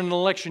I know we're in an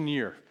election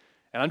year.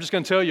 And I'm just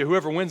going to tell you,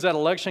 whoever wins that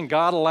election,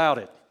 God allowed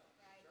it.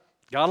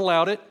 God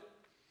allowed it.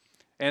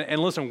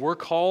 And listen, we're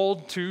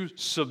called to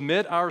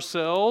submit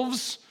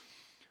ourselves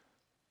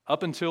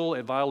up until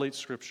it violates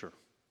Scripture.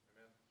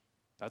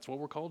 That's what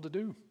we're called to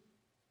do.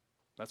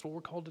 That's what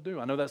we're called to do.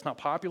 I know that's not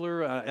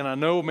popular, and I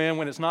know, man,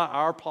 when it's not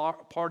our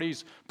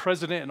party's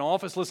president in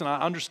office, listen, I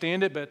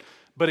understand it,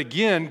 but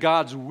again,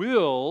 God's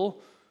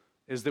will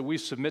is that we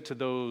submit to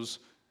those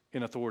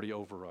in authority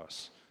over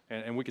us,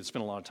 and we could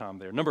spend a lot of time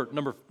there.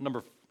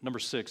 Number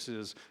 6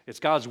 is it's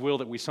God's will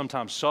that we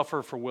sometimes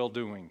suffer for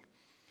well-doing.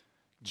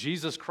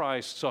 Jesus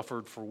Christ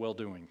suffered for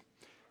well-doing,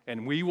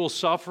 and we will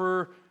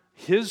suffer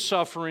His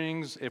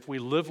sufferings if we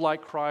live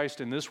like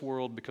Christ in this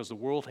world because the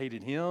world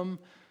hated Him.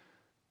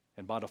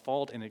 And by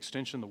default, in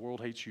extension, the world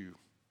hates you.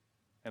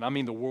 And I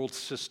mean the world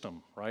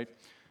system, right?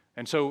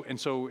 And so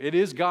it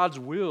is God's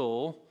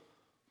will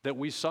that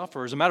we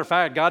suffer. As a matter of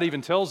fact, God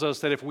even tells us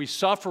that if we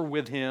suffer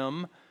with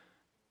Him,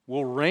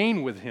 we'll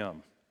reign with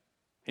Him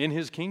in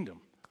His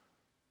kingdom.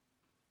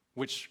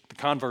 Which the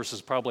converse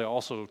is probably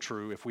also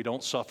true. If we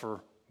don't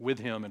suffer with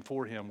Him and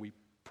for Him, we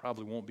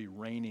probably won't be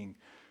reigning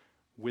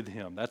with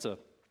Him. That's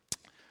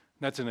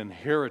an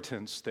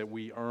inheritance that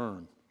we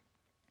earn.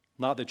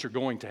 Not that you're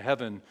going to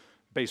heaven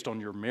based on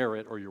your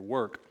merit or your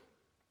work,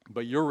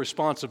 but your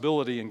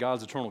responsibility in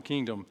God's eternal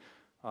kingdom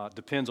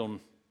depends on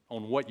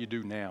what you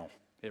do now.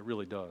 It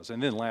really does.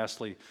 And then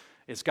lastly,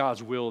 it's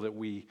God's will that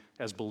we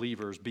as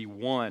believers be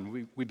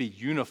one. We be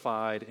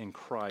unified in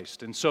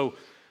Christ. And so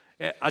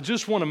I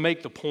just want to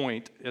make the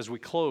point as we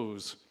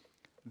close,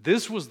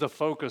 this was the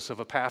focus of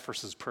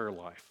Epaphras' prayer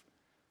life.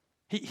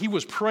 He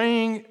was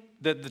praying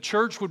that the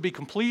church would be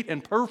complete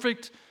and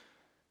perfect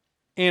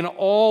in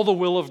all the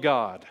will of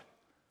God.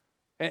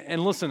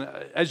 And listen,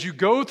 as you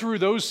go through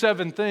those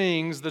 7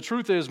 things, the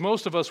truth is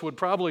most of us would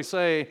probably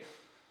say,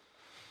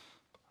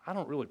 I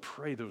don't really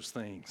pray those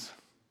things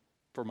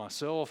for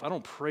myself. I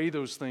don't pray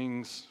those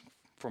things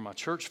for my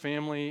church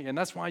family. And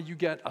that's why you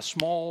get a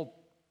small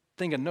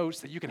thing of notes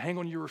that you can hang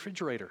on your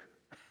refrigerator.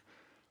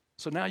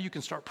 So now you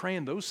can start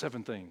praying those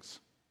 7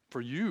 things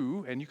for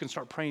you, and you can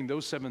start praying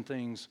those 7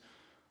 things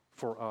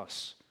for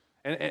us.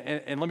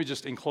 And let me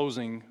just, in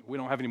closing, we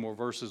don't have any more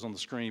verses on the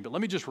screen, but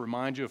let me just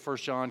remind you of 1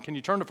 John. Can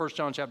you turn to 1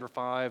 John chapter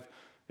 5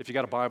 if you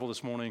got a Bible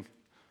this morning?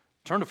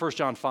 Turn to 1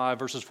 John 5,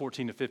 verses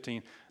 14 to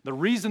 15. The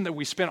reason that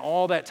we spent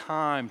all that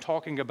time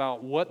talking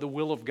about what the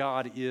will of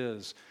God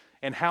is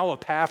and how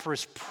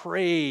Epaphras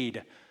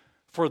prayed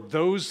for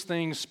those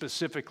things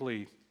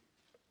specifically,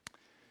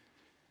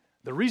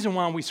 the reason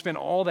why we spent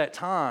all that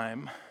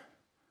time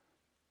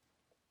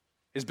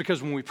is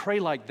because when we pray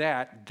like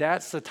that,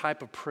 that's the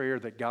type of prayer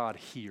that God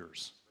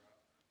hears.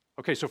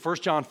 Okay, so 1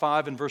 John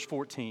 5 and verse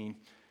 14.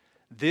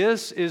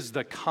 This is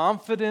the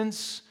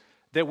confidence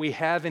that we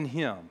have in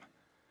Him,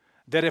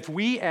 that if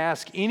we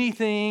ask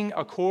anything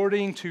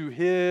according to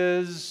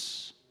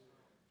His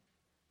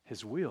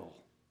will.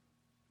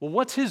 Well,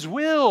 what's His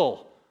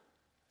will?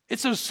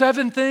 It's those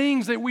 7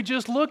 things that we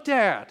just looked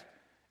at.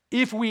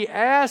 If we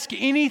ask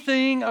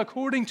anything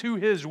according to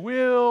His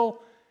will,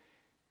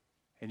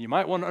 and you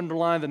might want to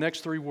underline the next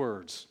 3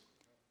 words.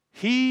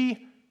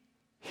 He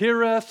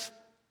heareth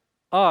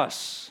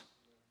us.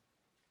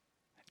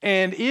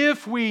 And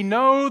if we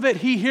know that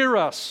He hear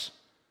us,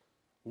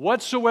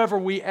 whatsoever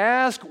we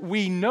ask,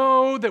 we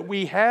know that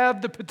we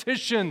have the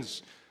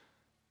petitions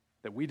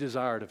that we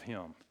desired of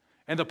Him.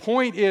 And the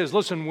point is,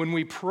 listen, when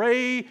we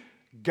pray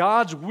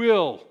God's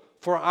will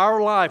for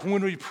our life,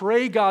 when we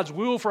pray God's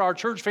will for our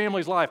church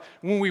family's life,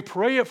 when we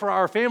pray it for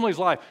our family's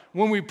life,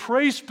 when we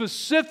pray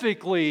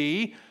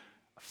specifically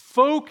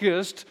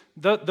focused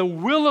the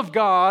will of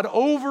God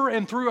over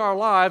and through our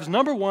lives,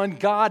 number one,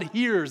 God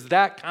hears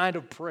that kind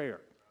of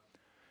prayer,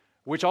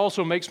 which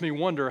also makes me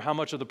wonder how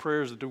much of the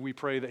prayers do we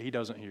pray that He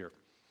doesn't hear.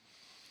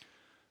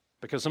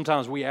 Because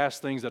sometimes we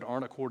ask things that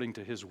aren't according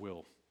to His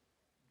will.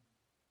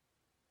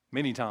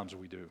 Many times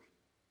we do.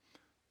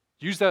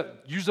 Use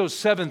those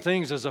 7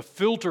 things as a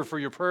filter for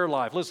your prayer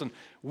life. Listen,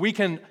 we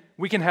can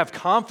have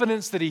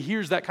confidence that He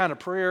hears that kind of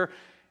prayer,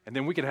 and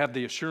then we can have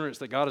the assurance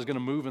that God is going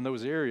to move in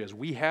those areas.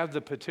 We have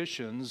the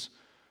petitions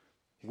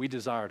we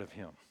desired of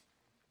Him.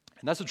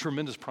 And that's a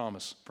tremendous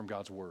promise from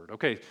God's Word.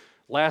 Okay,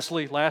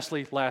 lastly.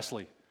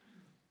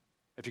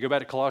 If you go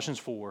back to Colossians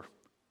 4,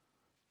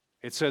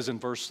 it says in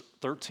verse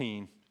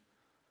 13,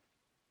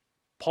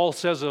 Paul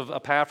says of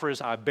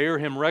Epaphras, I bear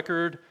him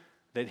record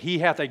that he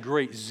hath a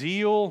great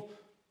zeal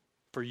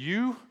for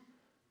you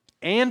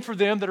and for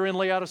them that are in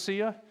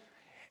Laodicea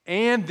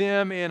and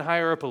them in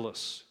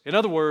Hierapolis. In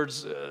other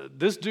words,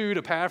 this dude,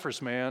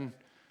 Epaphras, man,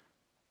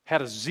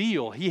 had a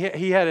zeal. He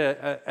had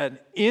an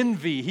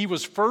envy. He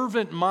was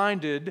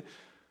fervent-minded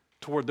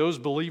toward those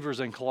believers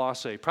in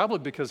Colossae, probably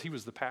because he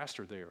was the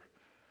pastor there.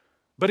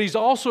 But he's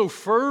also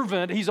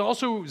fervent. He's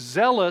also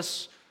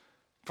zealous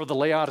for the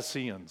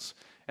Laodiceans.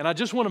 And I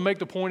just want to make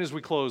the point as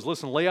we close.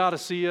 Listen,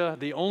 Laodicea,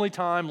 the only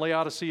time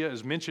Laodicea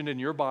is mentioned in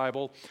your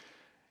Bible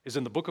is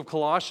in the book of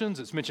Colossians.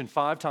 It's mentioned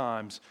 5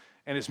 times.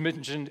 And it's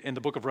mentioned in the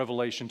book of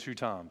Revelation 2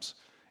 times.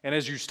 And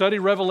as you study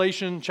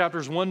Revelation,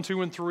 chapters 1,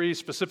 2, and 3,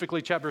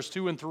 specifically chapters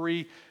 2 and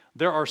 3,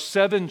 there are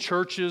 7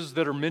 churches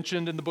that are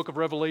mentioned in the book of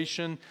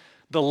Revelation.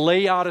 The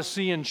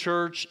Laodicean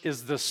church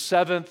is the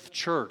 7th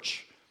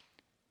church,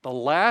 the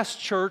last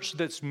church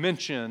that's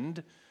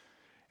mentioned.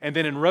 And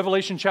then in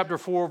Revelation chapter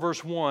 4,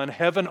 verse 1,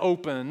 heaven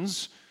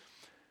opens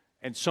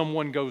and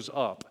someone goes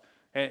up.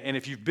 And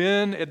if you've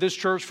been at this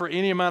church for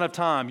any amount of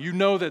time, you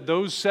know that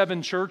those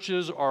 7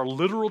 churches are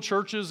literal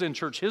churches in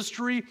church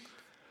history.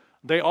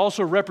 They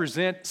also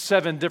represent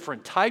 7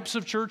 different types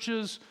of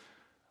churches,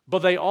 but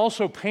they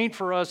also paint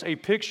for us a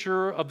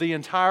picture of the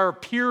entire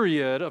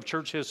period of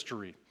church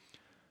history.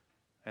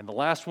 And the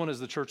last one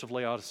is the church of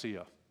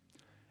Laodicea.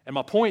 And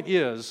my point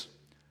is,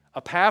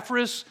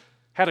 Epaphras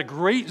had a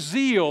great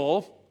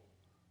zeal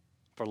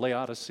for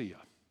Laodicea.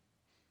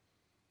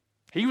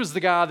 He was the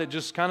guy that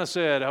just kind of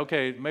said,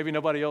 okay, maybe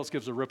nobody else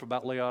gives a rip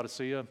about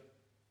Laodicea,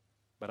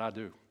 but I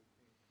do.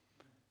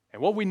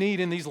 And what we need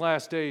in these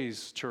last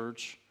days,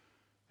 church,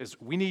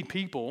 is we need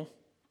people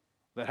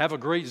that have a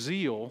great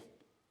zeal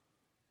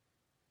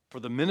for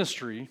the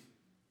ministry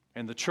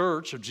and the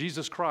church of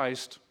Jesus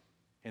Christ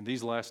in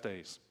these last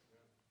days.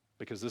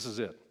 Because this is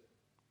it.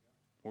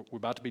 We're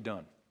about to be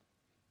done.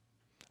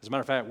 As a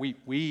matter of fact,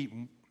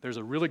 there's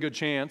a really good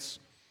chance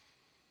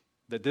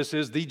that this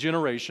is the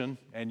generation,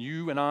 and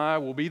you and I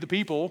will be the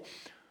people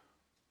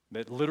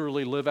that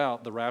literally live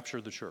out the rapture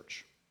of the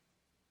church.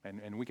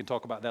 And we can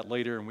talk about that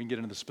later, and we can get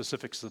into the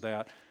specifics of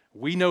that.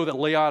 We know that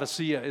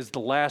Laodicea is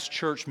the last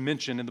church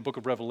mentioned in the book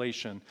of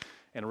Revelation.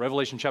 And in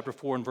Revelation chapter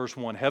 4 and verse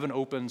 1, heaven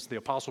opens, the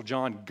Apostle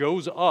John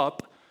goes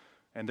up,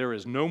 and there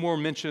is no more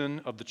mention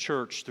of the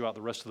church throughout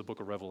the rest of the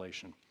book of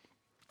Revelation.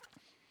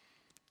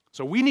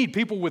 So we need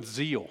people with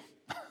zeal.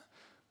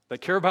 that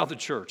care about the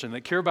church and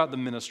that care about the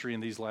ministry in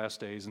these last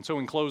days. And so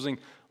in closing,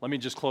 let me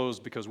just close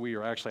because we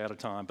are actually out of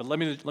time. But let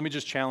me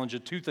just challenge you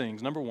two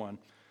things. Number one,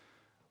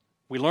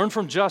 we learn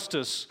from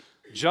Justus.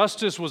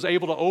 Justus was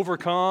able to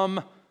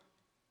overcome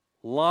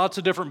lots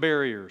of different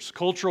barriers,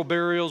 cultural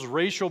barriers,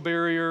 racial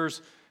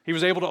barriers. He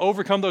was able to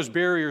overcome those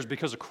barriers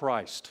because of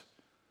Christ.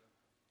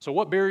 So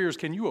what barriers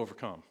can you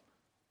overcome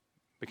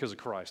because of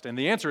Christ? And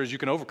the answer is you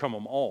can overcome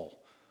them all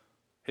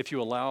if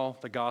you allow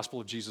the gospel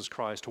of Jesus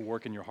Christ to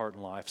work in your heart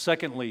and life.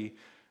 Secondly,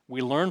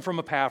 we learn from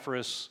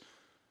Epaphras,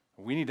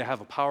 we need to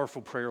have a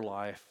powerful prayer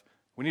life.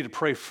 We need to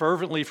pray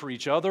fervently for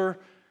each other,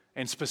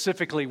 and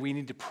specifically, we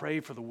need to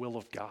pray for the will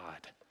of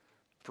God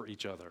for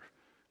each other.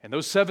 And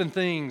those 7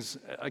 things,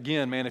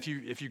 again, man, if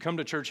you come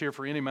to church here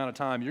for any amount of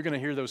time, you're going to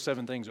hear those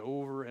 7 things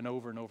over and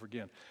over and over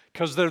again,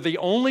 because they're the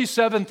only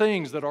 7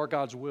 things that are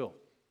God's will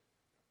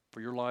for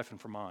your life and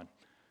for mine.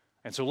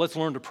 And so let's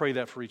learn to pray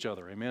that for each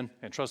other, amen?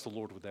 And trust the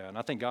Lord with that. And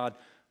I think God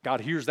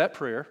hears that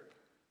prayer,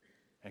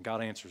 and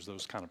God answers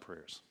those kind of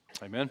prayers.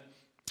 Amen?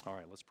 All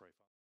right, let's pray.